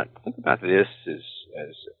think about this as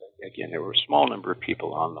again, there were a small number of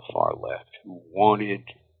people on the far left who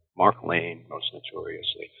wanted, Mark Lane most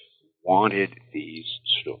notoriously, wanted these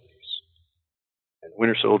stories. And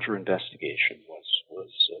Winter Soldier Investigation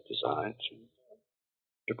was designed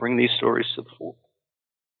to bring these stories to the fore.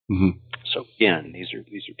 So again, these are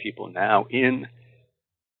people now in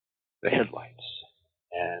the headlights,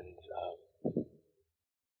 and if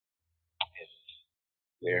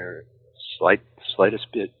they're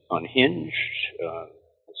slightest bit unhinged, the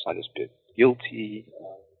slightest bit guilty,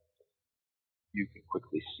 you can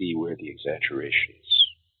quickly see where the exaggerations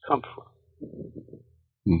come from.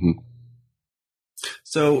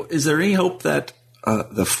 So is there any hope that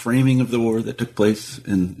the framing of the war that took place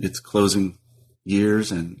in its closing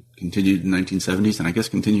years and continued in the 1970s, and I guess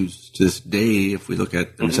continues to this day if we look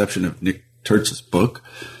at the reception of Nick Turtz's book,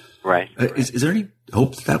 right? Is there any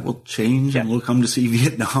hope that will change and we'll come to see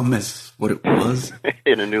Vietnam as what it was?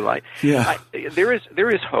 In a new light? Yeah. There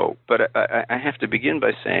is hope, but I have to begin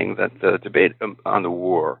by saying that the debate on the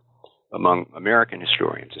war among American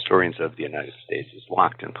historians of the United States, is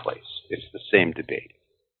locked in place. It's the same debate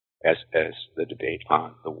as the debate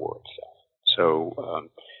on the war itself. So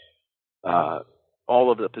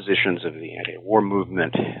all of the positions of the anti-war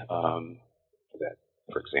movement, that,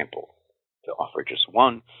 for example, to offer just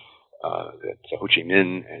one, that Ho Chi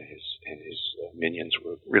Minh and his minions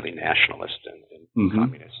were really nationalist and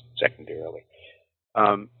communist secondarily,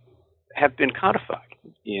 have been codified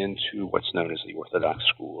into what's known as the Orthodox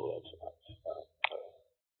school of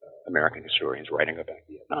American historians writing about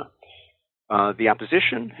Vietnam. The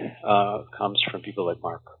opposition comes from people like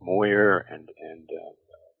Mark Moyer and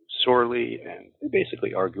Sorley, and they're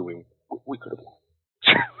basically arguing we could have won.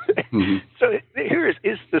 So here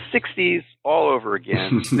is the 60s all over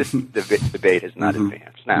again. This debate has not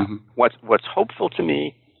advanced. Now, what's hopeful to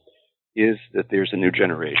me is that there's a new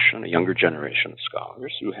generation, a younger generation of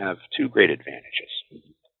scholars who have two great advantages.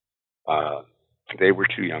 They were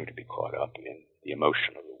too young to be caught up in the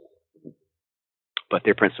emotion of the war. But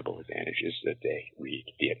their principal advantage is that they read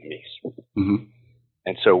Vietnamese.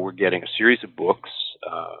 And so we're getting a series of books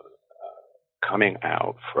coming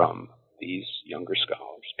out from these younger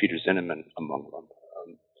scholars, Peter Zinnemann among them,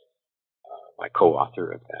 my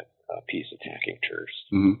co-author of that piece, Attacking Terse,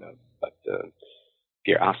 but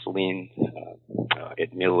Pierre Asselin,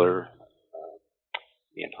 Ed Miller,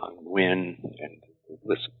 Ian Hong Nguyen, and the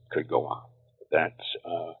list could go on. That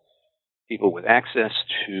people with access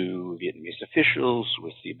to Vietnamese officials,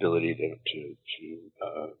 with the ability to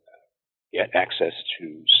get access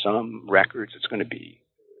to some records. It's going to be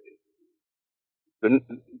the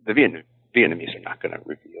Vietnamese are not going to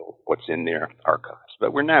reveal what's in their archives,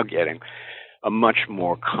 but we're now getting a much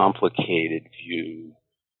more complicated view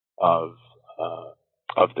of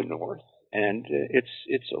the North, and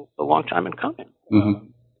it's a long time in coming. Mm-hmm.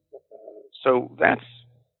 So that's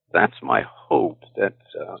my hope that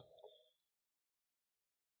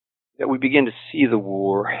we begin to see the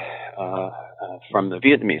war from the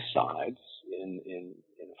Vietnamese sides in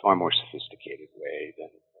a far more sophisticated way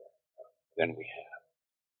than we have.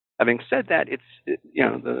 Having said that,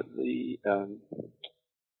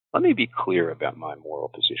 let me be clear about my moral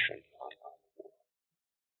position.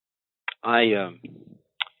 I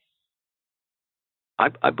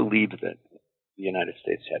believe that the United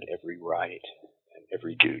States had every right and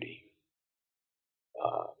every duty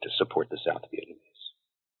to support the South Vietnamese,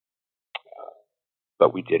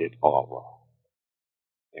 but we did it all wrong,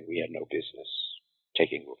 and we had no business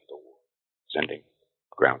taking over the war, sending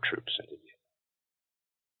ground troops into Vietnam.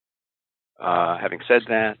 Having said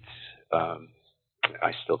that,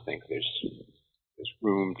 I still think there's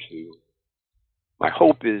room to. My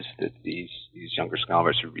hope is that these younger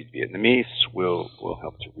scholars who read Vietnamese will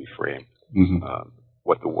help to reframe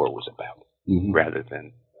what the war was about, rather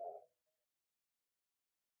than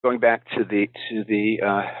going back to the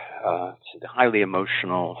highly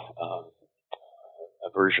emotional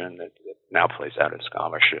version that now plays out in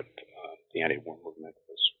scholarship. The anti-war movement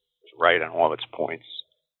was right on all its points,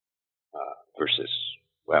 versus,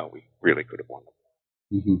 well, we really could have won the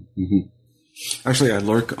war. Mm-hmm. Mm-hmm. Actually, I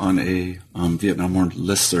lurk on a Vietnam War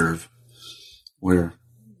listserv where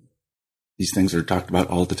these things are talked about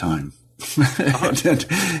all the time. and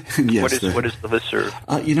yes, what is the listserv?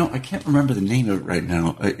 I can't remember the name of it right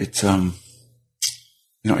now. It's I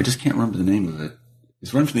just can't remember the name of it.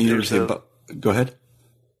 It's run from the University of. Go ahead.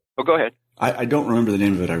 Oh, go ahead. I don't remember the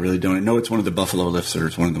name of it. I really don't. I know it's one of the Buffalo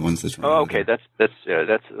listservs, one of the ones that's. Oh, okay. That's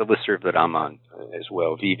a listserv that I'm on as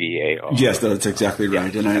well. VVAR. Yes, that's exactly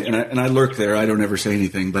right. Yeah, and I lurk there. I don't ever say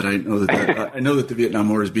anything, but I know that I know that the Vietnam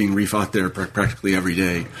War is being refought there practically every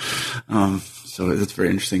day. So that's very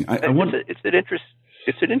interesting.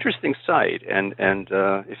 It's an interesting site, and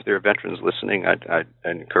if there are veterans listening, I'd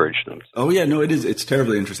encourage them. Oh yeah, no, it is. It's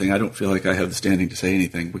terribly interesting. I don't feel like I have the standing to say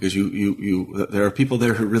anything because there are people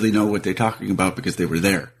there who really know what they're talking about because they were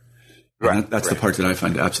there. Right. That's the part that I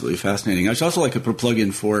find absolutely fascinating. I should also like to put a plug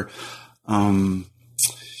in for, I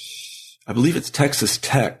believe it's Texas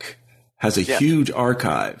Tech has a huge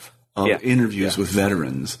archive of interviews with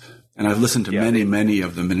veterans, and I've listened to many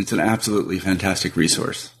of them, and it's an absolutely fantastic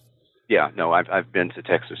resource. Yeah, no, I've been to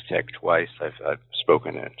Texas Tech twice. I've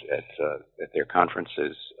spoken at their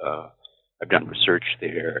conferences. I've done research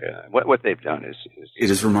there. What they've done is it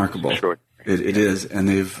is remarkable. It is, and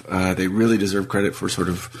they really deserve credit for sort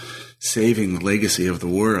of saving the legacy of the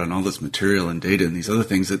war on all this material and data and these other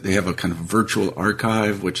things. That they have a kind of virtual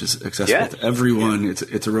archive which is accessible to everyone. Yeah.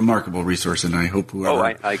 It's a remarkable resource, and I hope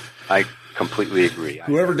whoever. I completely agree.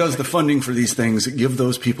 Whoever does the funding for these things, give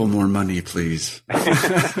those people more money, please.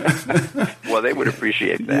 Well, they would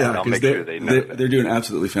appreciate that. Yeah, I'll make sure they know that. They're doing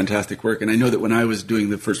absolutely fantastic work. And I know that when I was doing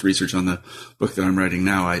the first research on the book that I'm writing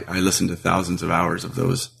now, I listened to thousands of hours of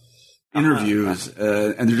those interviews,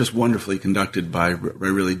 and they're just wonderfully conducted by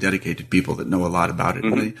really dedicated people that know a lot about it.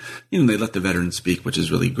 Mm-hmm. And they let the veterans speak, which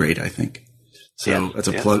is really great, I think. So that's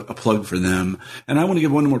a plug for them. And I want to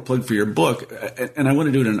give one more plug for your book, and I want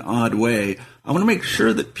to do it in an odd way. I want to make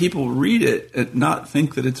sure that people read it and not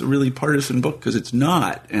think that it's a really partisan book, because it's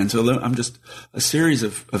not. And so I'm just a series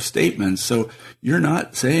of statements. So you're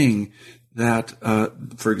not saying that,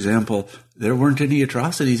 for example, there weren't any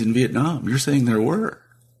atrocities in Vietnam. You're saying there were.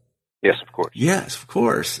 Yes, of course. Yes, of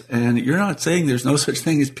course. And you're not saying there's no such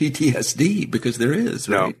thing as PTSD, because there is,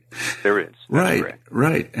 right? No, there is.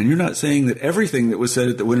 Right. And you're not saying that everything that was said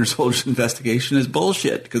at the Winter Soldier investigation is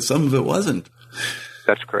bullshit, because some of it wasn't.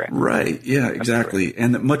 That's correct. Right. Yeah, exactly.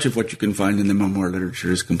 And that much of what you can find in the memoir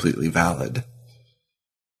literature is completely valid.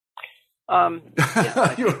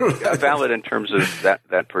 Valid in terms of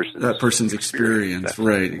that person's experience.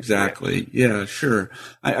 Right. Exactly. Yeah, sure.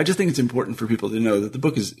 I just think it's important for people to know that the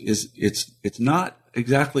book it's not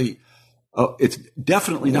exactly, it's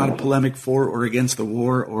definitely not a polemic for or against the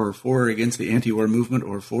war, or for or against the anti-war movement,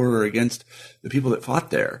 or for or against the people that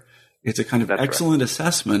fought there. It's a kind of excellent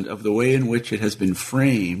assessment of the way in which it has been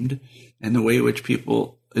framed, and the way in which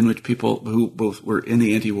people who both were in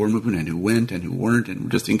the anti-war movement and who went and who weren't and were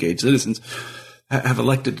just engaged citizens have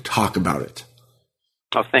elected to talk about it.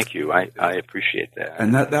 Oh, thank you. I appreciate that.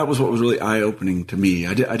 And that was what was really eye-opening to me.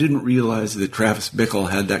 I didn't realize that Travis Bickle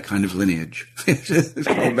had that kind of lineage.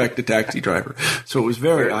 Going back to Taxi Driver. So it was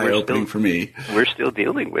very eye-opening for me. We're still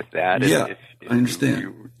dealing with that. Yeah, if I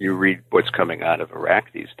understand. You read what's coming out of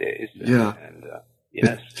Iraq these days. Yeah. And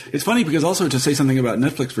yes. It's funny because also to say something about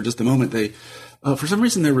Netflix for just a moment, they, for some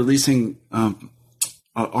reason they're releasing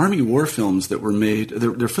Army war films that were made.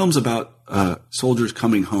 They're films about soldiers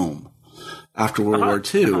coming home after World War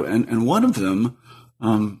II. And one of them,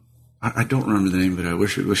 I don't remember the name of it. I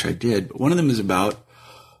wish I did. But one of them is about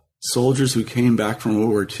soldiers who came back from World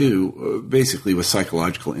War II, basically with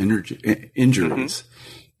psychological injuries.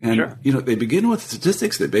 And, they begin with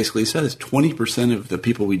statistics that basically says 20% of the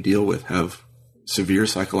people we deal with have severe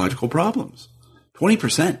psychological problems.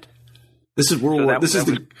 20%. This is World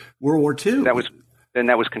War II.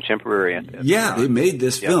 That was contemporary. They made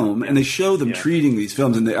this film, and they show them treating these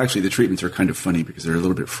films, and the treatments are kind of funny because they're a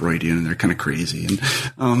little bit Freudian and they're kind of crazy.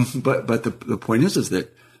 And but the point is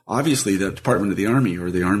that obviously the Department of the Army, or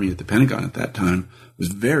the Army at the Pentagon at that time, was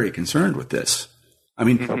very concerned with this. I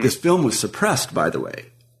mean, this film was suppressed, by the way.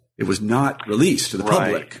 It was not released to the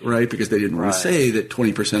public, right? Because they didn't want to say that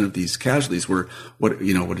 20% of these casualties were what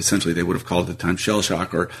essentially they would have called at the time shell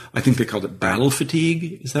shock, or I think they called it battle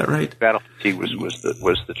fatigue. Is that right? Battle fatigue was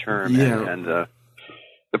the term. Yeah. And the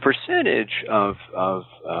percentage of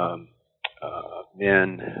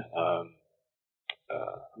men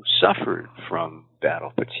who suffered from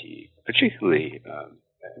battle fatigue, particularly,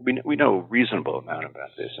 we know a reasonable amount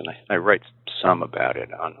about this, and I write some about it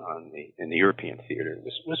in the European theater.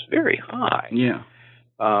 Was very high. Yeah.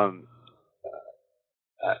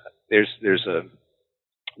 There's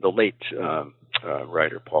the late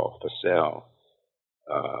writer Paul Fussell.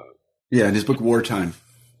 In his book Wartime.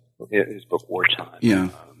 His book Wartime. Yeah.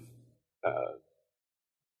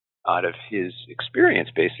 Out of his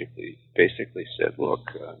experience, basically said,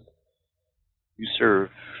 look, you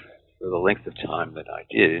serve for the length of time that I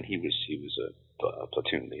did, and he was a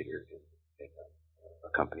platoon leader in a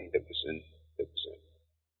company that was in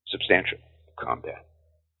substantial combat.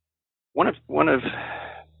 One of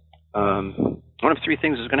three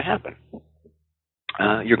things is going to happen.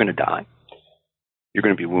 You're going to die. You're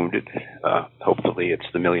going to be wounded. Hopefully, it's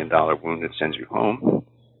the $1 million wound that sends you home,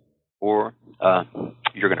 or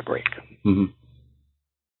you're going to break. Mm-hmm.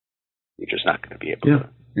 You're just not going to be able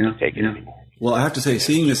to take it anymore. Well, I have to say,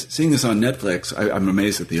 seeing this on Netflix, I'm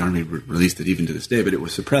amazed that the Army released it even to this day, but it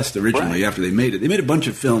was suppressed originally after they made it. They made a bunch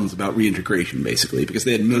of films about reintegration, basically, because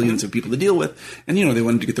they had millions of people to deal with. And, they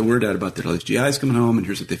wanted to get the word out about all these GIs coming home, and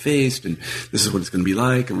here's what they faced, and this is what it's going to be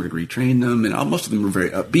like, and we're going to retrain them. And most of them were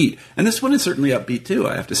very upbeat. And this one is certainly upbeat, too,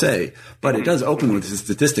 I have to say. But it does open with a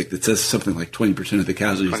statistic that says something like 20% of the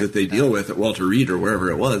casualties that they deal with at Walter Reed or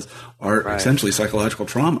wherever it was are essentially psychological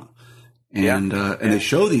trauma. And they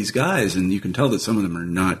show these guys, and you can tell that some of them are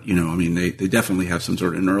not, they definitely have some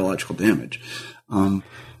sort of neurological damage.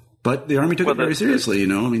 But the Army took it very seriously, they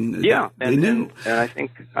knew. And I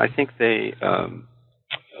think they,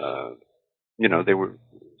 they were,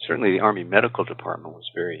 certainly the Army Medical Department was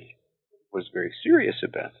very serious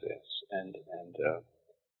about this. And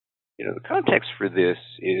the context for this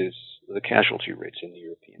is the casualty rates in the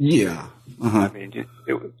European. Yeah. Uh-huh. I mean,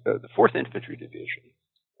 it was the 4th Infantry Division,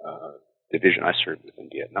 division I served with in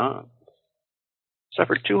Vietnam,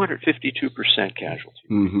 suffered 252%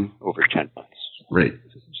 casualty over 10 months. Right.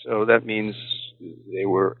 So that means they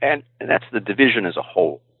were, and that's the division as a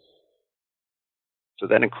whole. So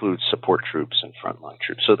that includes support troops and frontline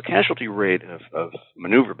troops. So the casualty rate of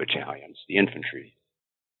maneuver battalions, the infantry,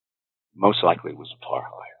 most likely was far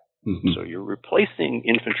higher. Mm-hmm. So you're replacing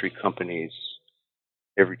infantry companies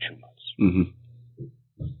every 2 months.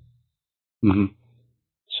 Mm-hmm. Mm-hmm.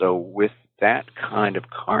 So with that kind of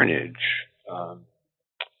carnage,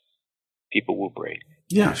 people will break.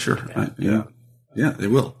 Yeah, sure. Yeah, they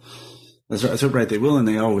will. That's right. They will, and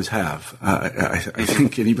they always have. I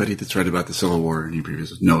think anybody that's read about the Civil War and any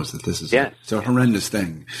previous knows that this is it's a horrendous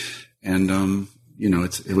thing. And,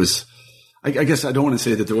 it was, I guess I don't want to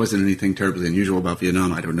say that there wasn't anything terribly unusual about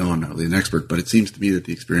Vietnam. I don't know. I'm not really an expert, but it seems to me that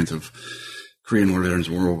the experience of Korean War veterans,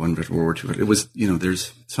 World War I, World War II, it was,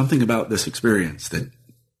 there's something about this experience that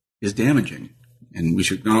is damaging, and we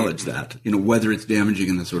should acknowledge that. Whether it's damaging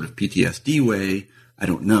in the sort of PTSD way, I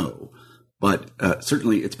don't know, but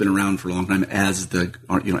certainly it's been around for a long time as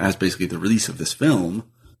as basically the release of this film,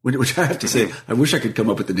 which I have to say, I wish I could come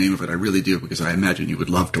up with the name of it. I really do, because I imagine you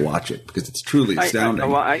would love to watch it because it's truly astounding.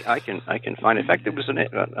 I can find. In fact, there was an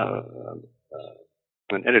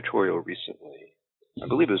editorial recently. I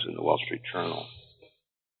believe it was in the Wall Street Journal,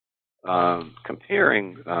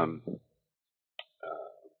 comparing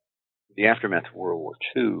the aftermath of World War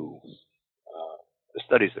II, the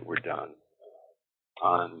studies that were done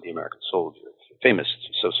on the American soldier, famous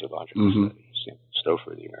sociological studies,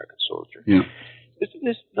 Stouffer, the American soldier. Yeah.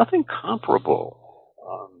 There's nothing comparable.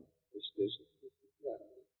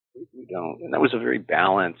 We don't, and that was a very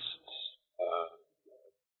balanced,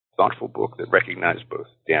 thoughtful book that recognized both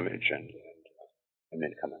damage and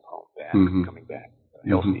men coming home back, coming back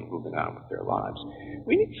healthy, moving on with their lives.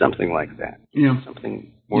 We need something like that. Yeah.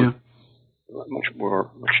 Something more,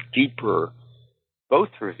 much deeper, both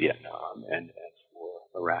for Vietnam and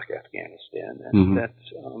for Iraq, Afghanistan, and that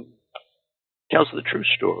tells the true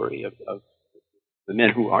story of the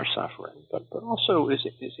men who are suffering, but also is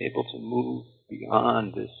able to move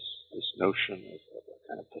beyond this notion of a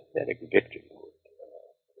kind of pathetic victimhood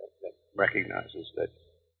that recognizes that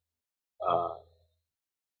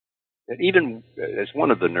even as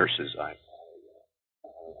one of the nurses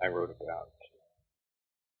I wrote about,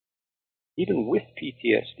 even with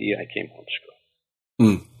PTSD, I came home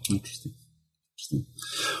strong. Interesting.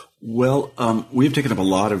 Well, we've taken up a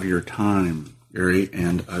lot of your time, Gary,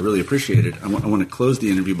 and I really appreciate it. I want to close the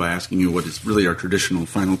interview by asking you what is really our traditional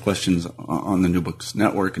final questions on the New Books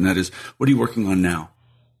Network, and that is, what are you working on now?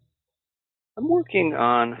 I'm working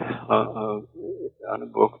on a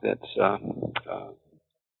book that's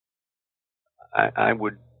I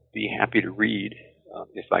would be happy to read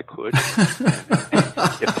if I could.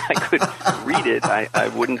 If I could read it, I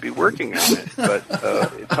wouldn't be working on it. But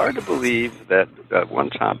it's hard to believe that one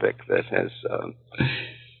topic that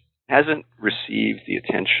hasn't received the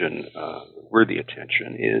attention, worthy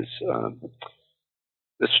attention, is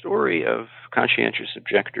the story of conscientious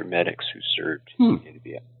objector medics who served in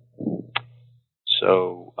Vietnam.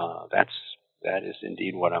 So that is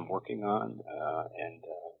indeed what I'm working on, and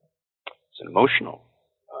it's an emotional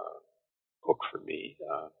book for me.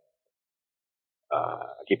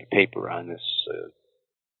 I gave a paper on this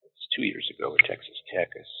 2 years ago at Texas Tech.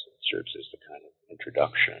 It serves as the kind of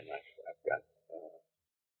introduction. I've got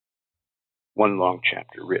one long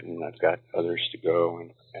chapter written. I've got others to go,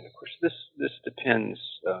 and of course this depends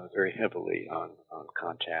very heavily on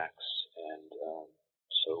contacts. And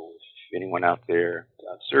so if anyone out there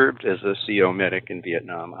served as a CO medic in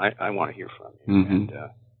Vietnam, I want to hear from you.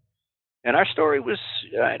 And our story was,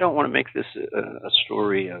 I don't want to make this a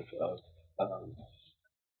story of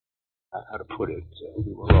how to put it,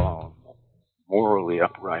 we were all morally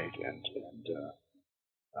upright, and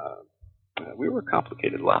we were a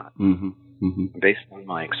complicated lot, based on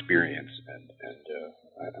my experience, and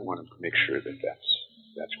I want to make sure that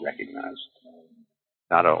that's recognized.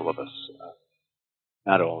 Not all of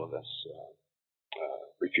us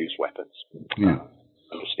refuse weapons,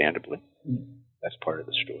 understandably. That's part of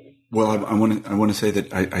the story. Well, I want to say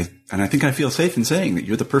that I think I feel safe in saying that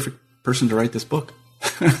you're the perfect person to write this book.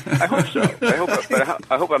 I hope so.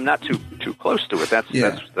 I hope I'm not too close to it. That's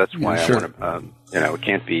why I want to. It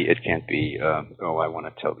can't be. I want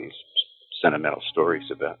to tell these sentimental stories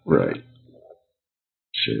about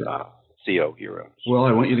CO heroes. Well,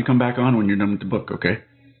 I want you to come back on when you're done with the book. Okay.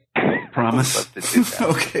 Promise? I'd love to do that.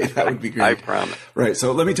 Okay, that would be great. I promise. Right,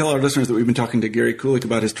 so let me tell our listeners that we've been talking to Gary Kulik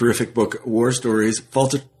about his terrific book, War Stories,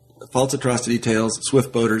 False Atrocity Tales,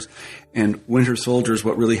 Swift Boaters, and Winter Soldiers,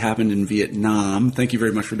 What Really Happened in Vietnam. Thank you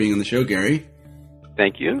very much for being on the show, Gary.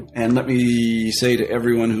 Thank you. And let me say to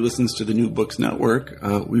everyone who listens to the New Books Network,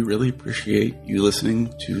 we really appreciate you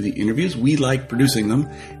listening to the interviews. We like producing them,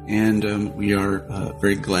 and we are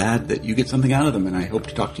very glad that you get something out of them, and I hope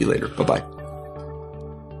to talk to you later. Bye-bye.